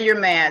can wear your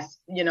mask.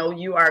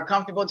 You are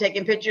comfortable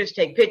taking pictures,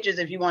 take pictures.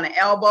 If you want to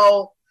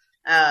elbow,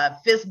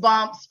 fist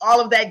bumps, all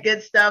of that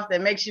good stuff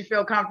that makes you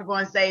feel comfortable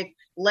and safe.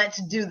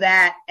 Let's do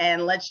that,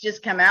 and let's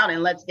just come out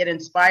and let's get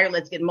inspired,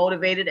 let's get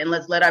motivated, and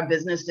let's let our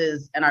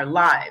businesses and our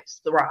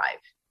lives thrive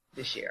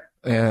this year.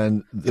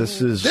 And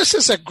this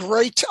is a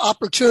great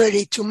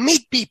opportunity to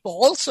meet people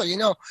also.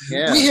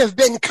 We have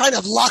been kind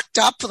of locked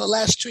up for the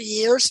last 2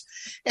 years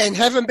and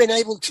haven't been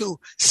able to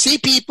see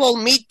people,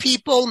 meet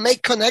people,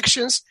 make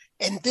connections.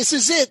 And this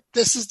is it.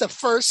 This is the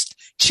first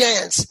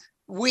chance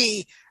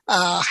we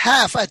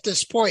have at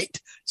this point.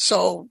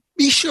 So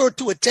be sure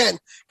to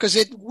attend because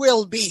it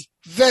will be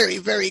very,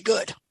 very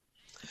good.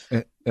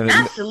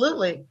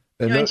 Absolutely.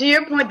 And to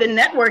your point, the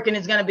networking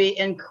is going to be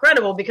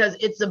incredible because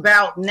it's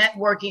about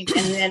networking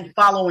and then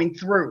following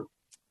through.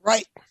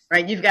 Right.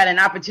 You've got an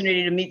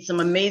opportunity to meet some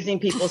amazing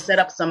people, set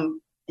up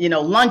some,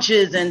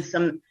 lunches and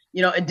some,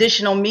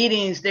 additional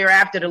meetings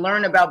thereafter to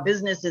learn about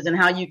businesses and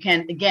how you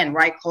can, again,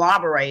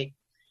 collaborate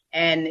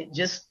and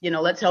just,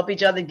 let's help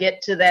each other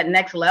get to that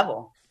next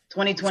level.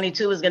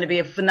 2022 is going to be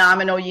a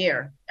phenomenal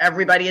year.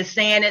 Everybody is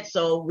saying it,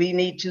 so we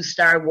need to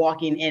start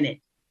walking in it.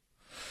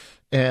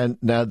 And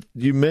now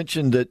you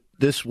mentioned that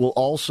this will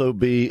also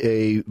be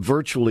a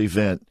virtual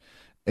event.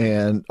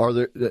 And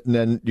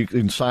then you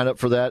can sign up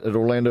for that at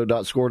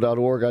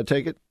orlando.score.org, I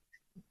take it?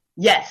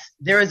 Yes,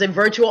 there is a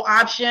virtual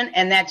option,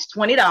 and that's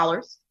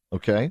 $20.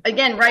 Okay.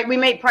 Again, right, we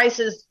made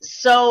prices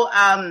so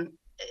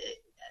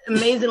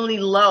amazingly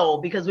low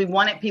because we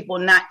wanted people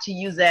not to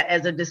use that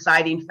as a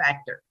deciding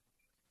factor.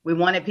 We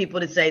wanted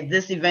people to say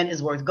this event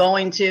is worth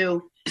going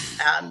to.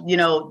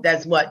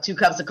 That's what, 2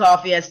 cups of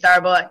coffee at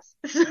Starbucks.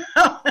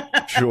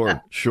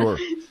 Sure.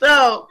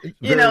 So,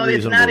 Very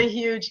it's not reasonable. a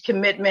huge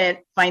commitment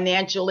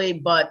financially,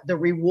 but the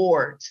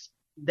rewards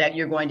that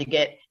you're going to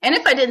get. And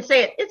if I didn't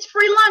say it, it's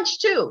free lunch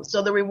too.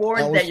 So the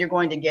rewards that you're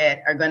going to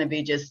get are going to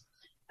be just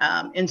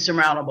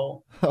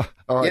insurmountable.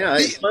 All right. Yeah,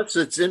 plus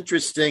it's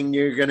interesting.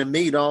 You're going to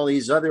meet all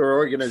these other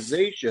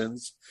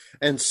organizations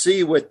and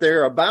see what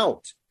they're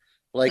about.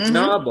 Like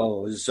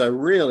NABO is a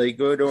really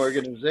good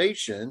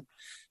organization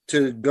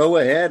to go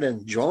ahead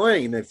and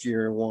join if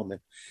you're a woman.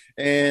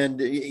 And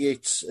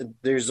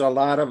there's a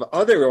lot of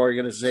other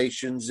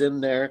organizations in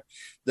there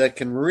that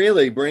can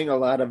really bring a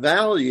lot of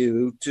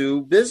value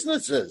to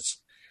businesses.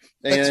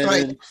 That's And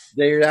right.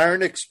 they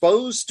aren't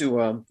exposed to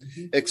them,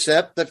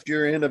 except if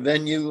you're in a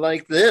venue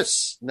like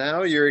this.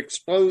 Now you're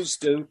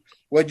exposed to,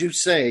 what'd you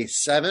say,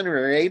 7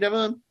 or 8 of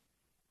them?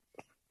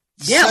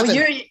 Yeah,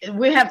 7.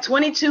 we have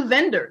 22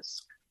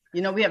 vendors.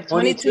 We have 22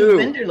 22.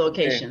 vendor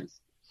locations.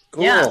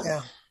 Cool.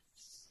 Yeah.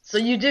 So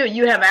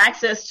you have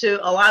access to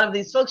a lot of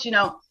these folks.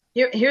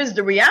 Here's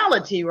the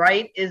reality,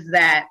 right? Is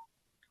that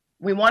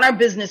we want our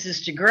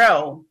businesses to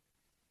grow.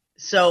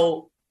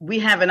 So we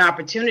have an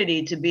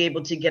opportunity to be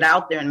able to get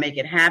out there and make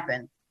it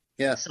happen.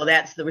 Yeah. So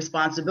that's the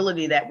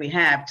responsibility that we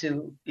have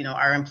to,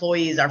 our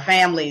employees, our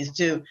families,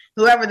 to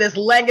whoever this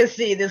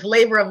legacy, this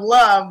labor of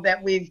love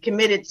that we've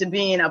committed to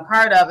being a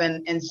part of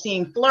and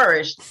seeing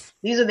flourish.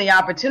 These are the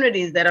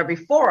opportunities that are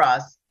before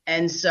us.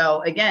 And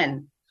so,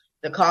 again,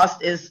 the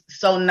cost is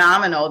so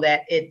nominal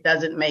that it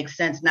doesn't make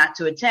sense not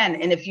to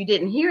attend. And if you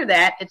didn't hear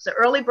that, it's an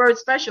early bird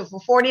special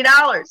for $40.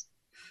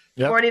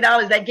 Yep.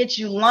 $40, that gets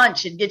you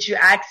lunch. It gets you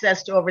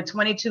access to over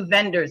 22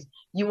 vendors.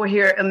 You will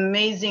hear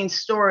amazing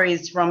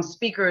stories from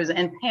speakers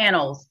and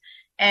panels.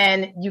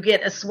 And you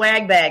get a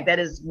swag bag that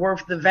is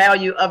worth the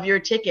value of your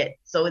ticket.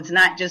 So it's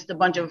not just a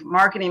bunch of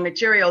marketing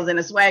materials in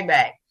a swag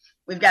bag.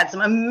 We've got some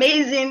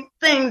amazing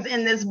things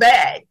in this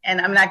bag, and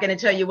I'm not going to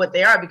tell you what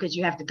they are because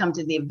you have to come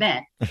to the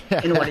event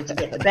in order to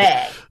get the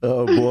bag.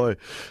 Oh boy,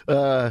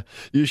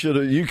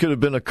 you could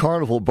have been a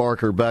carnival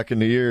barker back in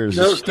the years.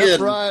 No Step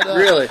kidding. right up.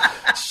 Really.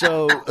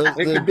 So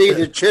It could be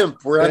the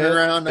chimp running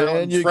around out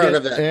in front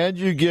of it. and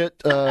you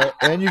get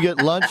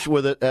lunch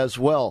with it as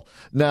well.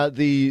 Now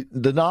the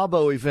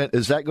NABO event,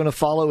 is that going to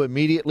follow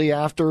immediately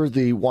after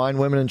the Wine,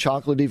 Women, and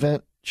Chocolate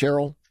event,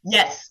 Cheryl?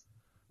 Yes.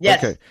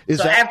 Okay.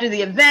 So after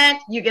the event,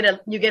 you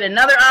get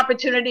another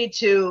opportunity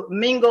to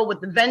mingle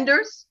with the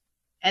vendors,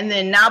 and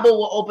then NABO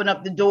will open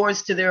up the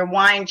doors to their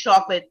wine,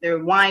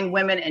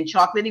 women, and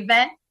chocolate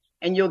event,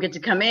 and you'll get to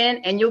come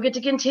in and you'll get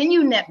to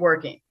continue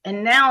networking.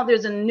 And now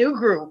there's a new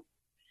group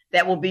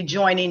that will be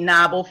joining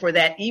NABO for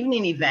that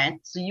evening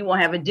event, so you will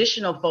have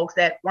additional folks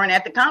that weren't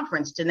at the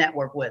conference to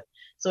network with.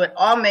 So it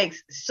all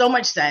makes so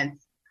much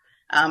sense,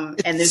 and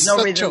there's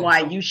no reason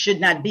why you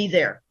should not be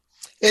there.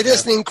 It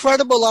is an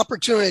incredible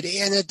opportunity,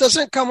 and it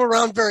doesn't come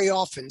around very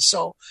often.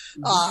 So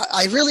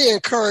I really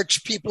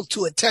encourage people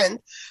to attend,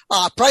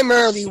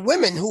 primarily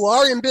women who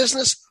are in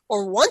business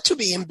or want to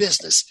be in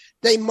business.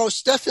 They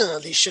most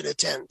definitely should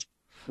attend.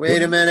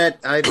 Wait a minute.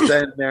 I've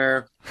been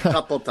there a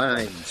couple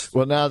times.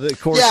 Well, now, of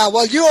course. Yeah,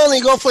 well, you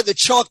only go for the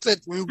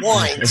chocolate and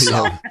wine,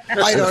 so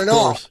I don't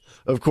know.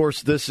 Of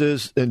course, this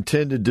is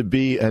intended to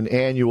be an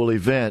annual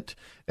event,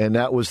 and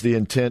that was the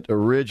intent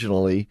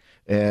originally.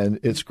 And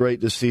it's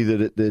great to see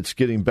that it's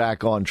getting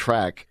back on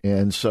track.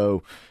 And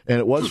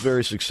it was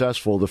very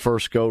successful the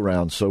first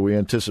go-round. So we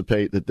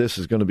anticipate that this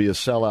is going to be a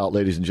sellout,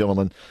 ladies and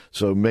gentlemen.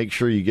 So make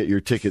sure you get your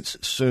tickets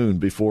soon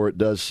before it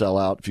does sell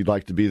out if you'd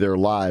like to be there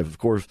live. Of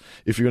course,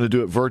 if you're going to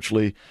do it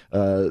virtually,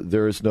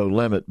 there is no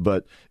limit.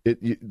 But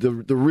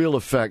the real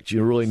effect,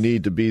 you really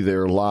need to be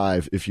there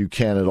live if you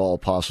can at all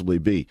possibly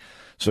be.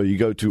 So you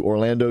go to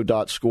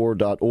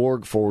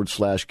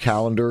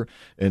orlando.score.org/calendar,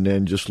 and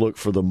then just look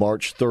for the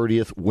March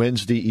 30th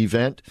Wednesday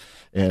event.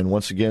 And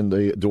once again,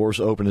 the doors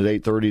open at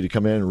 8:30 to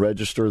come in and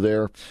register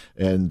there.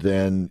 And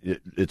then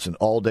it's an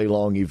all-day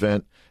long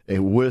event,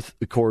 and with,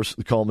 of course,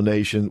 the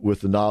culmination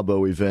with the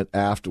NABO event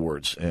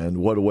afterwards. And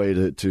what a way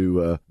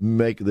to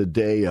make the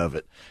day of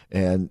it.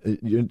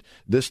 And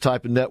this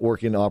type of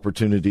networking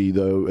opportunity,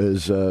 though,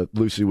 as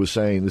Lucy was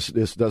saying,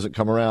 this doesn't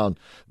come around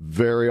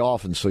very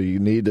often, so you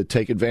need to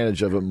take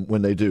advantage of them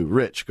when they do.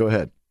 Rich, go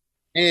ahead.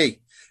 Hey,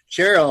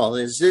 Cheryl,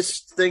 is this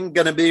thing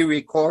going to be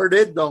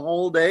recorded the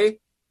whole day?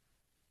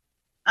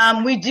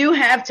 We do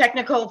have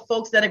technical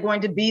folks that are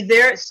going to be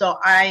there, so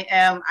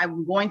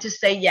I'm going to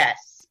say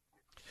yes.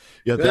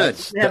 Yeah,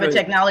 we have a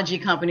technology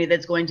company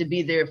that's going to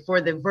be there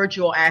for the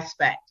virtual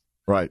aspect.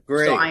 Right.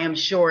 Great. So I am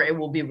sure it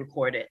will be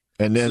recorded.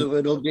 And then so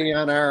it'll be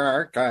on our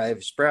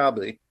archives,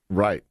 probably.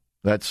 right.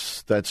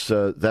 That's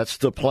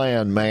the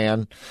plan,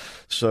 man.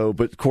 So,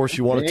 but of course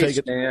you want to take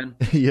it. Man.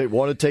 You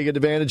want to take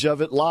advantage of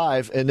it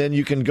live, and then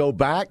you can go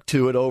back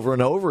to it over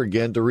and over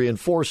again to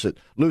reinforce it.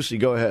 Lucy,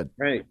 go ahead.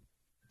 Right.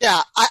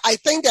 Yeah, I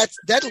think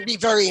that'll be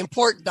very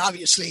important,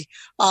 obviously,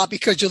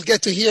 because you'll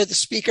get to hear the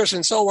speakers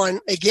and so on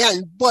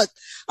again. But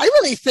I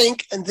really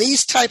think in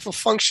these type of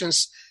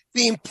functions,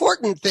 the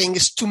important thing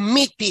is to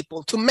meet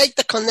people, to make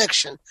the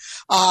connection,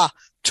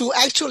 to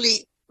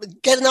actually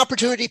get an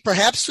opportunity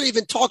perhaps to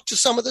even talk to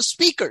some of the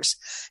speakers.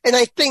 And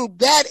I think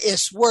that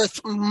is worth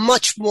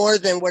much more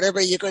than whatever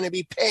you're going to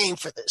be paying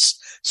for this.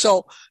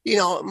 So,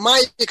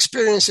 my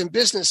experience in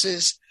business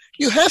is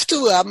you have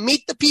to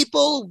meet the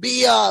people,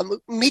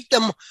 meet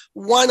them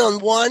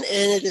one-on-one,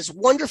 and it is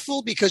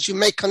wonderful because you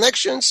make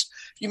connections,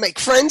 you make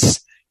friends,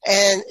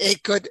 and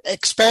it could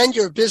expand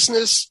your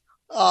business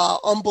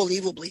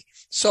unbelievably.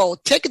 So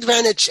take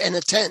advantage and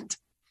attend.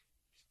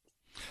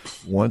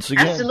 Once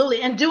again.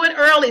 Absolutely. And do it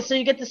early so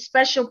you get the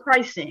special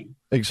pricing.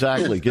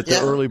 Exactly. Get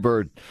the early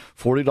bird,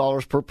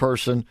 $40 per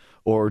person,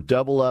 or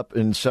double up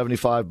in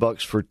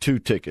 $75 for 2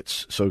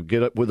 tickets. So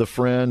get up with a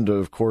friend,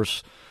 of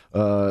course,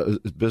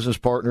 business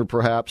partner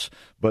perhaps,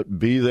 but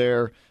be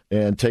there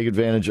and take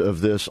advantage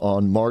of this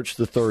on March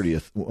the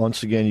 30th.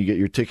 Once again, you get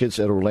your tickets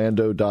at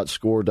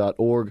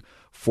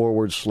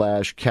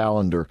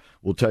orlando.score.org/calendar.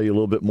 We'll tell you a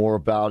little bit more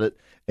about it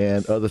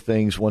and other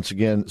things. Once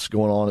again, it's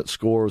going on at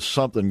SCORE,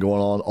 something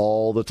going on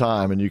all the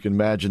time. And you can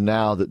imagine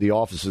now that the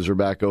offices are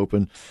back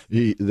open,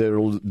 there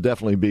will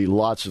definitely be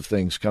lots of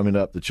things coming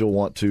up that you'll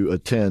want to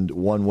attend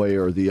one way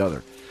or the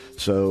other.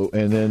 So,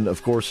 and then,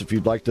 of course, if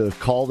you'd like to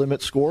call them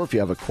at SCORE, if you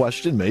have a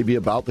question, maybe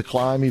about the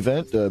Climb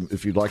event,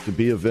 if you'd like to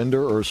be a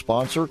vendor or a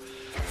sponsor,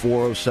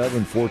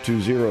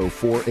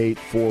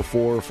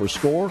 407-420-4844 for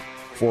SCORE,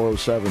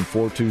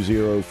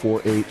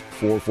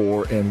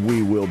 407-420-4844, and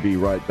we will be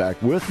right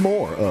back with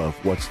more of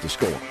What's the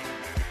Score?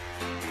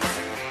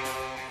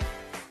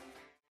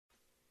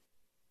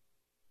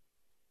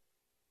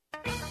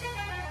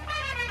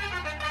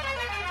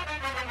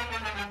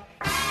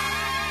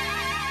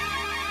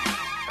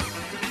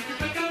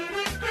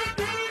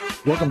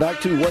 Welcome back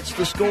to What's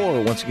the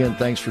Score? Once again,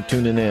 thanks for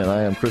tuning in.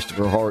 I am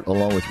Christopher Hart,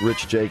 along with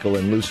Rich Jekyll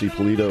and Lucy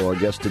Polito. Our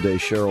guest today,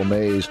 Cheryl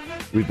Mays.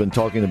 We've been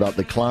talking about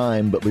the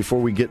Climb, but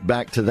before we get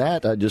back to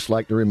that, I'd just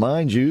like to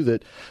remind you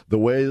that the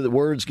way the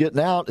word's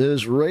getting out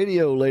is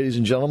radio, ladies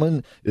and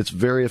gentlemen. It's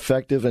very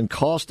effective and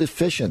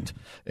cost-efficient,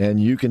 and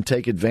you can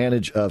take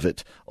advantage of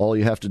it. All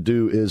you have to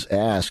do is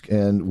ask.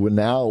 And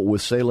now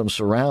with Salem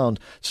Surround,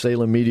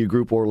 Salem Media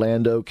Group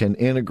Orlando can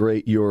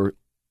integrate your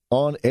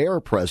on-air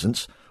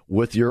presence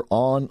with your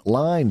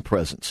online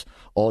presence.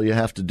 All you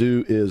have to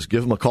do is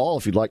give them a call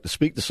if you'd like to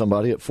speak to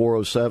somebody at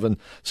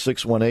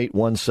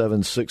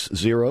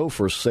 407-618-1760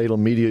 for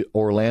Salem Media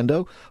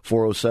Orlando,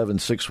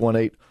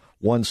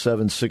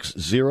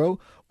 407-618-1760,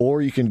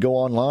 or you can go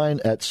online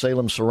at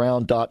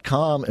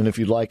salemsurround.com, and if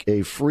you'd like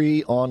a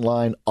free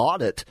online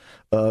audit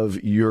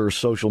of your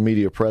social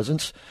media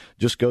presence,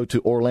 just go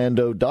to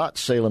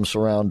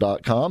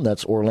orlando.salemsurround.com.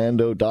 That's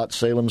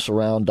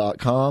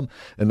orlando.salemsurround.com,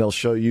 and they'll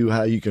show you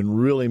how you can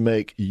really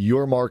make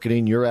your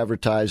marketing, your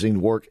advertising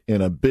work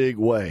in a big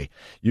way,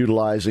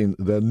 utilizing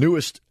the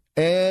newest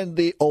and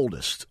the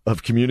oldest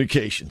of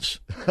communications.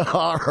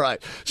 All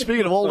right.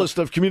 Speaking of oldest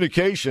of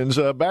communications,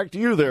 back to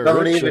you there,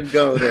 Don't Rich. even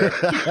go there.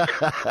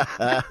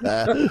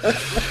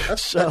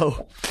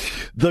 So,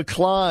 the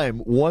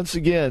Climb, once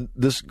again,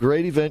 this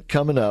great event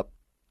coming up,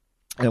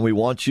 and we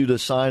want you to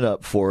sign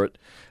up for it.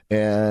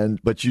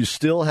 But you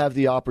still have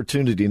the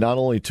opportunity not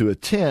only to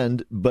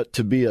attend, but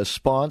to be a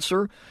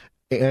sponsor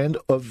and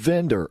a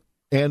vendor,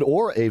 and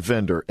once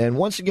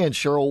again,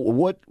 Cheryl,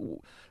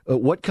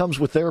 what comes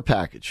with their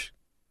package?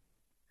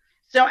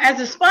 So as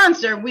a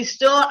sponsor, we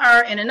still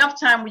are in enough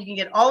time where you can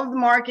get all of the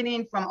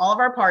marketing from all of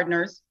our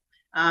partners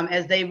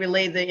as they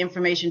relay the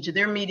information to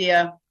their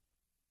media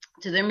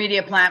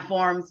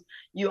platforms.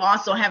 You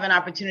also have an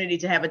opportunity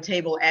to have a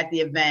table at the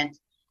event.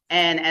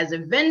 And as a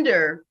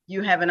vendor,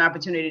 you have an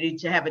opportunity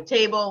to have a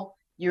table.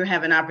 You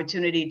have an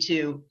opportunity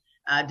to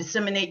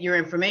disseminate your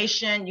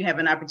information. You have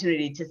an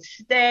opportunity to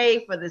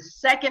stay for the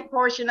second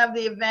portion of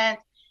the event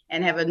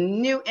and have a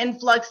new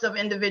influx of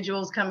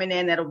individuals coming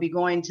in that'll be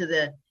going to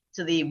the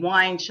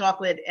wine,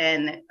 chocolate,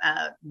 and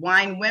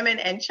wine, women,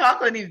 and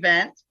chocolate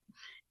event.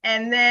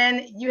 And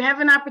then you have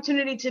an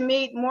opportunity to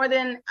meet more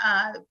than,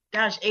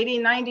 80,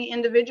 90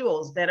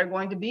 individuals that are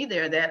going to be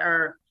there that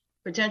are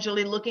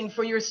potentially looking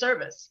for your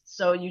service.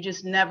 So you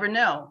just never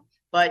know,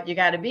 but you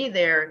got to be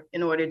there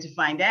in order to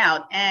find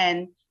out.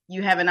 And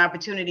you have an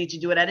opportunity to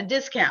do it at a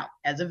discount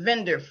as a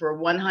vendor for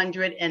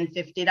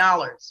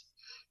 $150.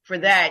 For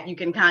that, you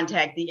can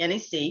contact the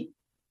NEC,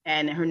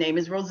 and her name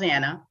is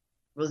Rosanna.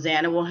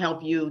 Rosanna will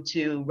help you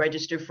to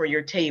register for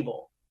your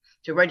table.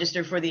 To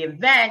register for the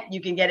event,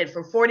 you can get it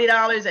for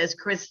 $40, as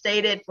Chris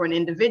stated, for an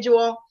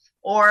individual,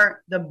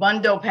 or the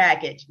bundle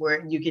package,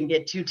 where you can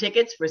get 2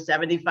 tickets for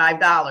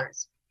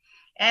 $75.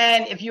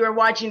 And if you are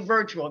watching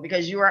virtual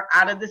because you are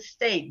out of the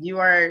state, you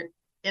are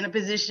in a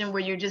position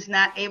where you're just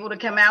not able to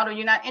come out or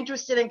you're not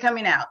interested in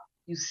coming out,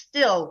 you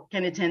still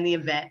can attend the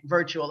event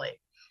virtually.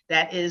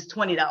 That is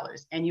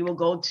 $20. And you will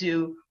go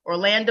to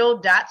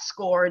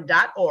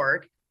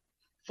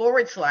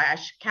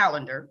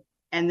orlando.score.org/calendar.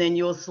 And then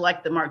you'll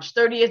select the March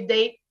 30th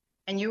date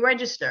and you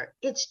register.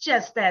 It's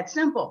just that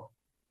simple.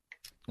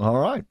 All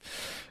right.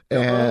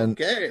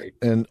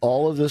 And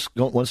all of this,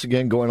 once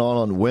again, going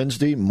on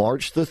Wednesday,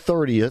 March the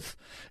 30th,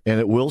 and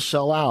it will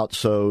sell out.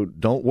 So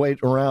don't wait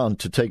around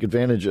to take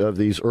advantage of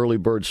these early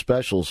bird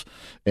specials.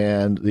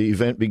 And the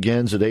event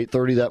begins at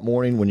 8:30 that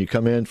morning when you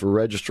come in for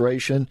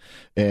registration.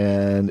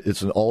 And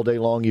it's an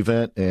all-day-long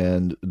event,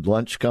 and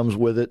lunch comes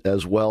with it,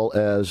 as well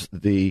as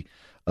the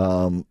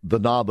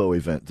NABO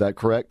event. Is that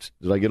correct?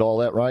 Did I get all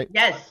that right?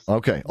 Yes.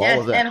 Okay. Yes,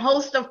 all of that. and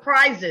host of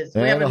prizes.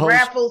 We have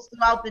raffles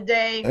throughout the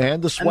day.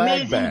 And the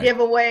swag bag. Amazing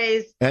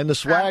giveaways. And the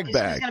swag bag.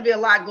 There's going to be a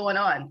lot going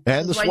on.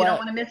 And That's why you don't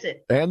want to miss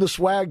it. And the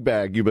swag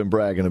bag you've been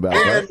bragging about.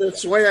 And right? the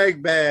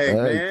swag bag,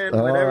 man,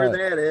 whatever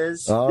that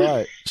is. All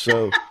right.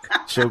 So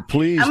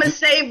please. I'm going to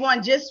save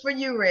one just for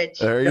you, Rich.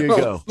 There you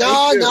go.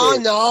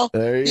 No.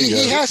 There you go.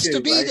 He has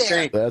to be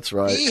there. That's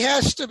right. He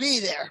has to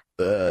be there.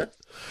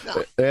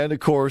 And, of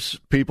course,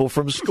 people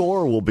from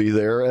SCORE will be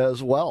there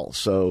as well.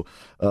 So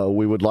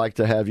we would like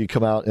to have you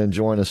come out and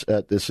join us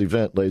at this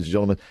event, ladies and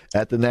gentlemen,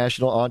 at the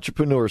National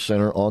Entrepreneur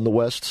Center on the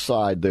west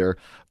side there,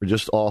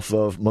 just off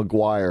of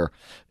McGuire.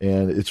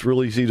 And it's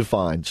really easy to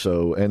find.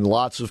 So, and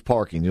lots of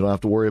parking. You don't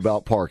have to worry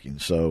about parking.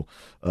 So,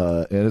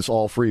 and it's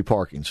all free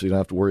parking, so you don't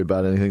have to worry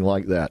about anything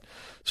like that.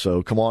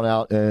 So come on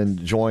out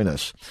and join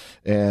us.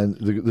 And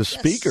the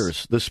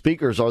speakers,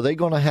 are they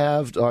going to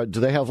have, do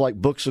they have like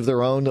books of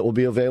their own that will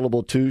be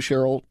available too,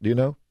 Cheryl? Do you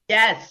know?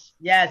 Yes.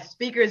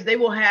 Speakers, they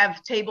will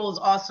have tables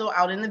also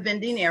out in the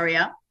vending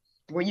area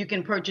where you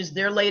can purchase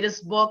their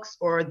latest books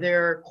or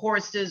their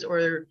courses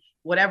or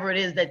whatever it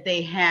is that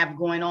they have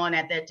going on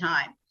at that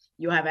time.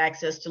 You'll have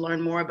access to learn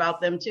more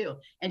about them too.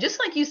 And just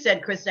like you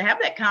said, Chris, to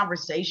have that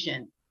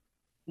conversation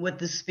with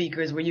the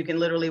speakers where you can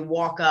literally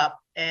walk up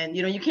and,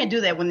 you can't do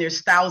that when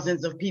there's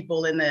thousands of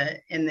people in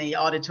the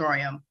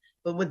auditorium.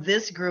 But with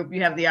this group,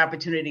 you have the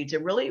opportunity to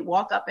really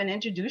walk up and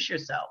introduce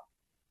yourself.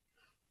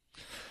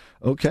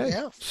 Okay.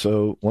 Yeah.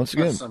 So once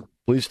again,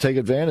 please take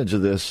advantage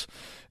of this.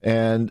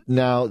 And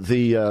now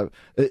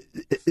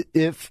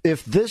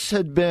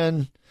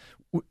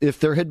if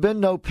there had been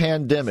no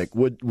pandemic,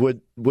 would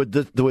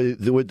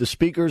the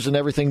speakers and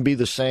everything be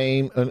the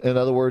same? In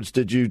other words,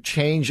 did you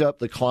change up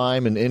the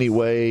climb in any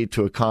way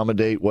to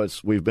accommodate what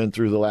we've been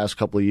through the last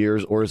couple of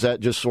years, or is that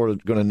just sort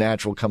of going to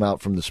naturally come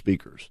out from the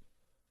speakers?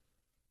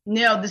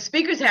 No, the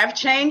speakers have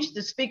changed.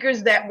 The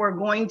speakers that were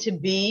going to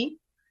be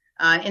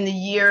in the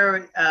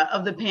year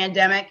of the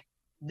pandemic,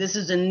 this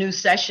is a new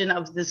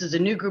this is a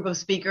new group of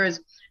speakers.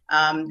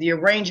 The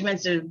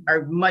arrangements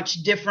are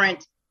much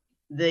different.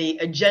 The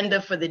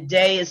agenda for the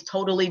day is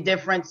totally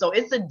different. So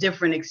it's a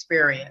different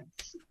experience.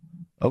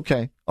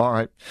 Okay. All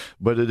right.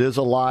 But it is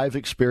a live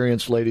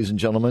experience, ladies and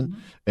gentlemen,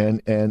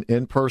 and an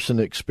in-person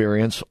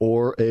experience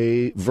or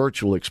a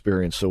virtual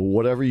experience. So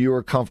whatever you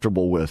are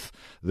comfortable with,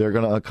 they're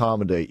going to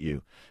accommodate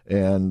you.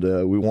 And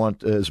we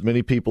want as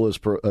many people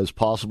as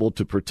possible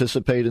to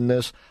participate in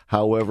this.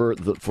 However,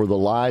 for the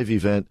live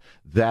event,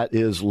 that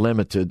is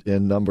limited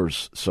in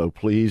numbers. So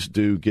please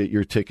do get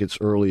your tickets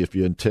early if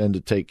you intend to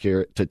take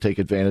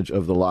advantage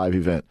of the live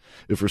event.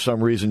 If for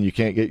some reason you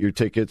can't get your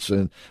tickets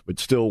but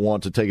still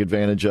want to take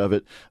advantage of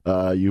it,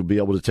 you'll be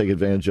able to take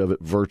advantage of it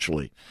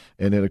virtually.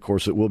 And then, of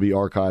course, it will be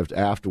archived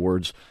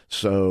afterwards,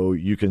 so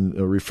you can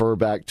refer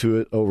back to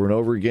it over and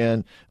over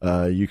again.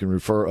 You can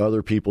refer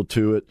other people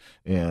to it,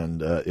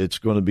 and it's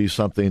going to be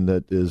something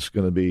that is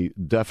going to be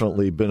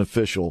definitely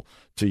beneficial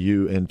to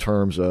you in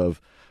terms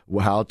of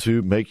how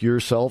to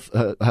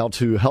how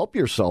to help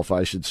yourself,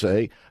 I should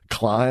say,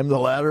 climb the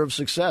ladder of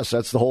success.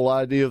 That's the whole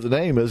idea of the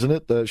name, isn't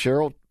it,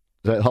 Cheryl?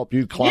 Does that help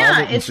you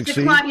climb it and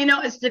succeed?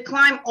 It's to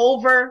climb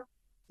over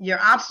your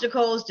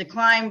obstacles, to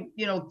climb,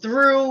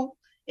 through.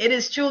 It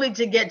is truly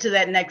to get to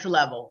that next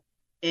level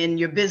in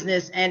your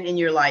business and in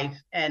your life.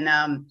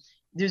 And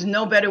there's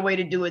no better way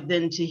to do it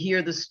than to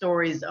hear the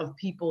stories of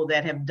people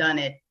that have done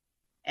it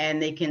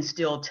and they can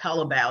still tell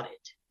about it.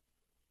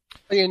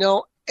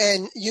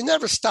 And you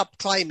never stop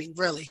climbing,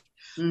 really.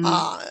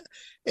 Mm-hmm.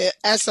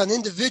 As an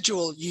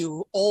individual,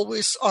 you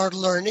always are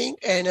learning.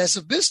 And as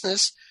a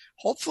business,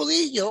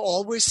 hopefully you're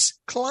always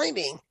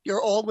climbing.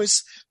 You're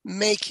always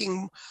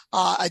making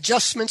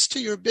adjustments to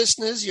your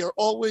business. You're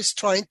always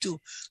trying to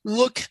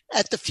look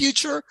at the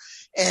future,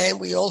 and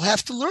we all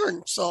have to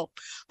learn. So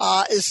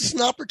this is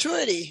an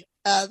opportunity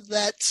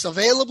that's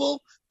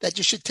available that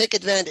you should take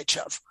advantage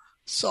of.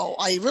 So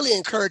I really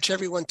encourage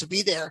everyone to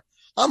be there.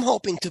 I'm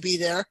hoping to be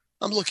there.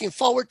 I'm looking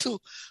forward to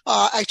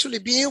actually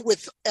being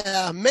with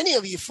many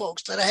of you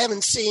folks that I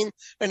haven't seen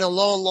in a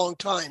long, long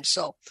time.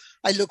 So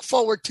I look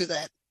forward to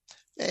that.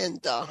 And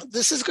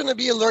this is going to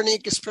be a learning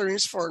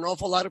experience for an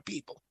awful lot of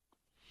people.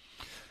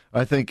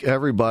 I think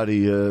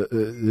everybody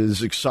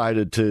is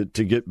excited to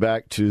get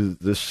back to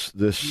this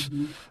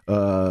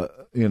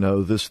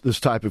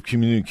type of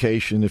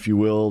communication, if you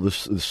will,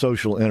 this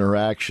social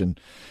interaction,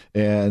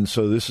 and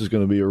so this is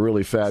going to be a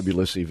really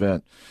fabulous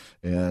event.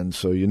 And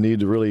so you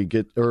need to really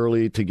get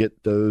early to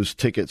get those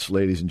tickets,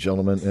 ladies and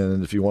gentlemen.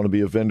 And if you want to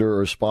be a vendor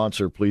or a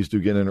sponsor, please do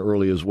get in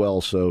early as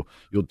well, so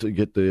you'll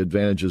get the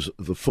advantages,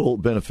 the full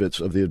benefits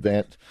of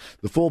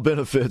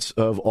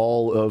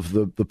all of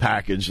the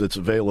package that's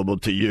available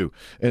to you.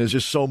 And there's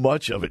just so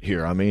much of it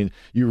here. I mean,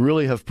 you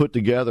really have put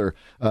together,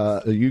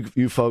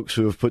 you folks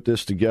who have put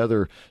this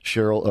together,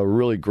 Cheryl, a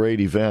really great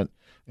event.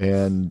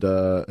 And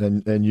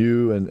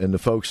you and the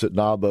folks at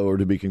NAWBO are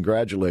to be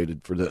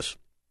congratulated for this.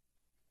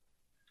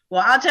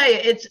 Well, I'll tell you,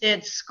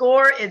 it's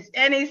SCORE, it's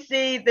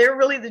NEC. They're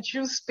really the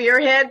true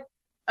spearhead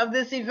of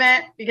this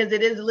event because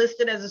it is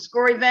listed as a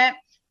SCORE event.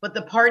 But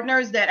the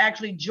partners that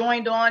actually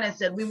joined on and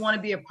said, we want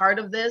to be a part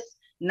of this,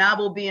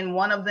 NAWBO being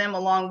one of them,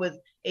 along with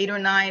 8 or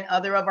 9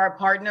 other of our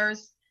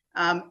partners.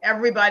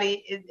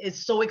 Everybody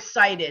is so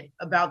excited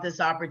about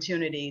this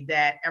opportunity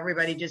that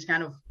everybody just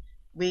kind of,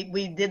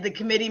 we did the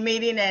committee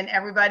meeting and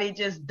everybody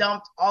just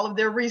dumped all of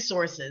their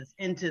resources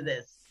into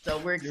this. So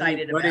we're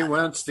excited about it.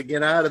 Everybody wants to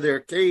get out of their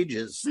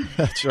cages.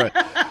 That's right.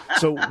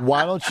 So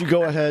why don't you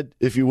go ahead,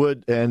 if you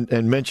would, and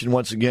mention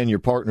once again your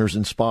partners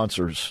and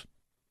sponsors.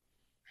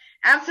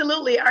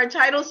 Absolutely. Our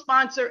title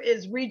sponsor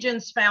is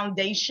Regions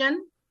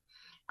Foundation.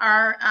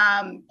 Our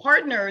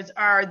partners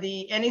are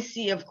the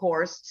NEC, of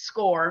course,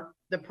 SCORE,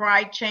 the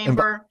Pride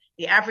Chamber,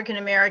 the African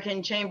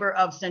American Chamber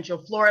of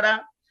Central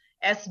Florida,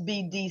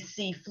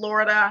 SBDC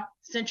Florida,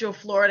 Central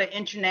Florida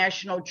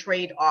International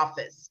Trade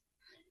Office.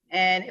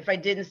 And if I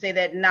didn't say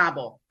that,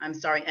 NAWBO, I'm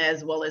sorry,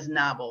 as well as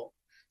NAWBO.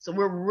 So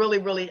we're really,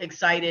 really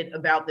excited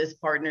about this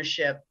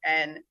partnership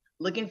and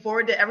looking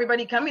forward to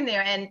everybody coming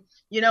there. And,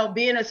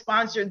 being a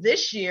sponsor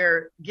this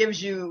year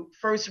gives you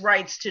first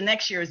rights to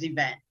next year's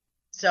event.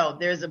 So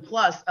there's a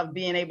plus of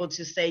being able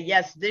to say,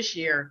 yes, this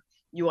year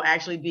you will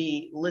actually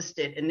be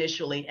listed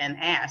initially and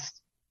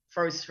asked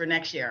first for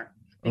next year.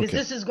 Because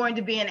This is going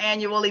to be an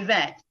annual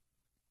event.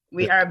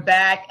 We are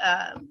back.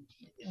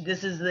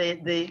 This is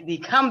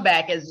the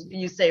comeback, as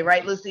you say,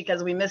 right, Lucy,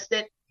 because we missed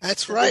it?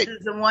 That's right. This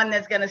is the one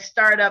that's going to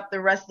start up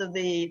the rest of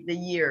the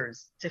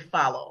years to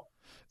follow.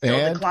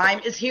 So the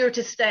climb is here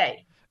to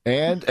stay.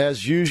 And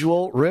as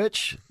usual,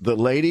 Rich, the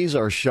ladies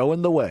are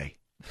showing the way.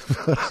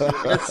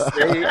 Yes,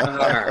 they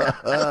are.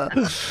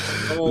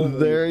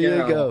 There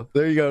you go.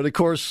 And of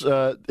course,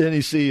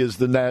 NEC is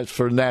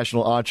for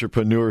National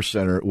Entrepreneur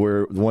Center,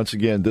 where once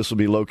again this will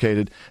be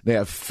located. They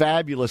have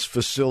fabulous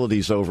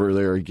facilities over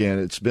there. Again,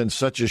 it's been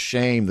such a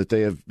shame that they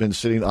have been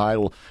sitting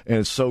idle, and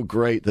it's so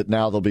great that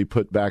now they'll be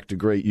put back to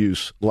great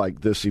use,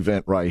 like this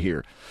event right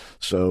here.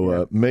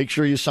 So make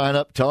sure you sign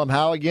up. Tell them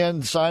how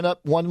again. Sign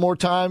up one more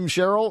time,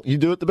 Cheryl. You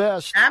do it the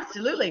best.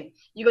 Absolutely.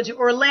 You go to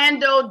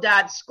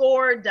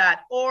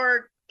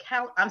orlando.score.org,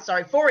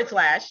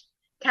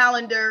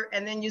 /calendar,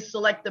 and then you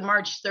select the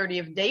March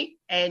 30th date,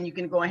 and you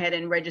can go ahead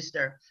and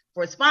register.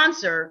 For a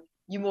sponsor,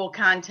 you will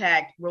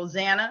contact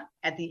Rosanna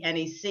at the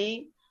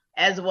NEC,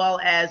 as well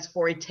as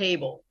for a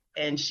table,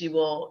 and she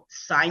will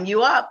sign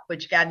you up,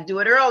 but you got to do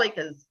it early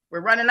because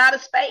we're running out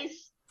of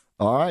space.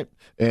 All right.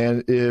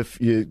 And if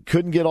you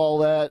couldn't get all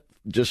that,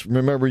 just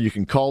remember you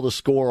can call the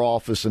SCORE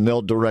office and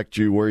they'll direct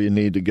you where you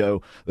need to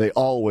go. They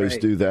always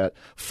do that.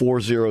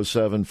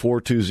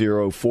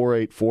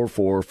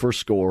 407-420-4844 for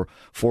SCORE,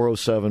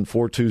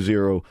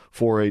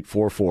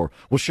 407-420-4844.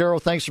 Well, Cheryl,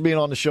 thanks for being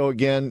on the show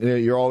again.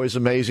 You're always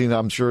amazing.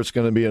 I'm sure it's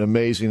going to be an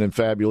amazing and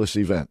fabulous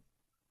event.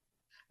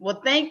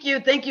 Well, thank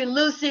you. Thank you,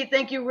 Lucy.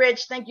 Thank you,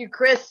 Rich. Thank you,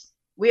 Chris.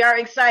 We are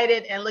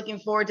excited and looking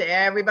forward to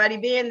everybody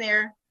being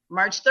there.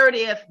 March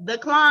 30th, The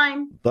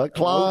Climb. The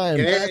Climb.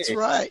 Okay. That's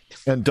right.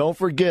 And don't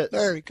forget,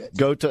 very good.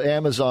 Go to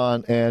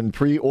Amazon and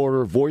pre-order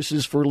go to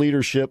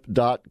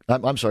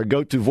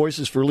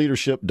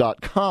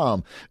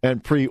voicesforleadership.com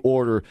and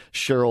pre-order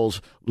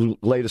Cheryl's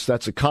latest.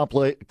 That's a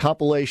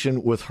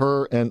compilation with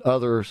her and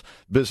other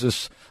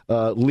business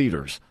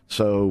leaders.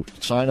 So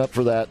sign up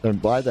for that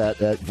and buy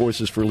that at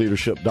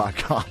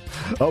voicesforleadership.com.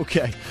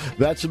 Okay,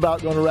 that's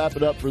about going to wrap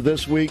it up for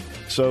this week.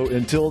 So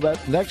until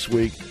that next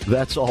week,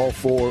 that's all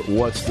for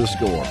What's the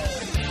Score?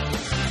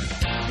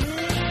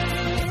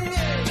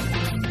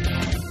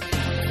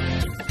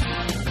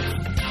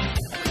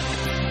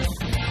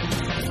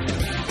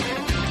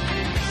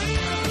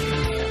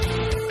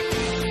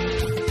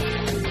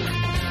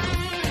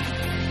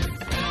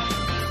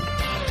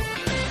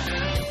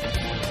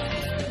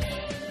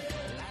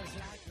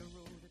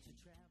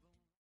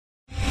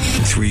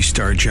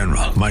 Three-star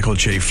General Michael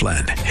J.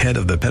 Flynn, head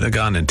of the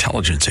Pentagon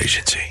Intelligence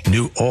Agency,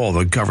 knew all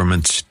the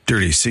government's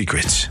dirty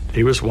secrets.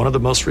 He was one of the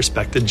most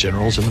respected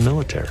generals in the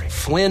military.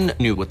 Flynn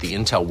knew what the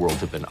intel world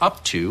had been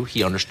up to.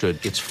 He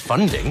understood its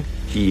funding.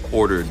 He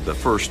ordered the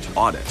first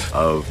audit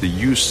of the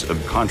use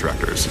of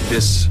contractors.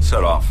 This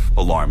set off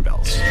alarm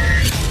bells.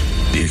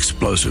 The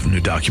explosive new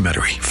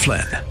documentary,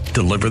 Flynn,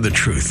 Deliver the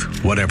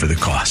Truth, Whatever the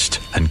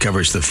Cost,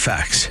 uncovers the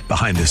facts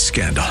behind this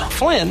scandal.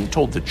 Flynn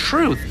told the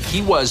truth.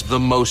 He was the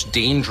most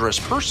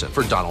dangerous person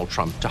for Donald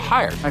Trump to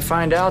hire. I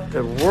find out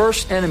the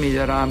worst enemy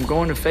that I'm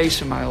going to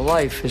face in my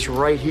life is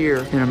right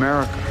here in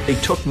America. They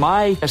took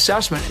my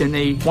assessment and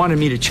they wanted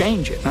me to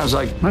change it. And I was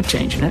like, I'm not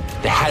changing it.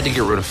 They had to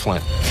get rid of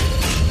Flynn.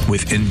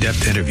 With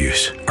in-depth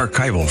interviews,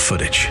 archival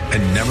footage,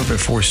 and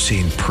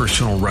never-before-seen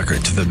personal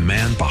records of the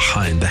man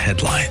behind the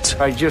headlines.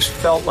 I just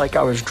felt like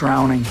I was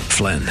drowning.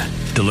 Flynn,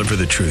 Deliver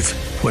the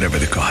Truth, Whatever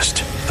the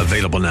Cost.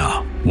 Available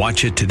now.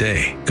 Watch it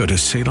today. Go to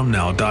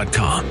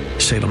salemnow.com.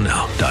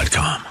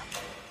 salemnow.com.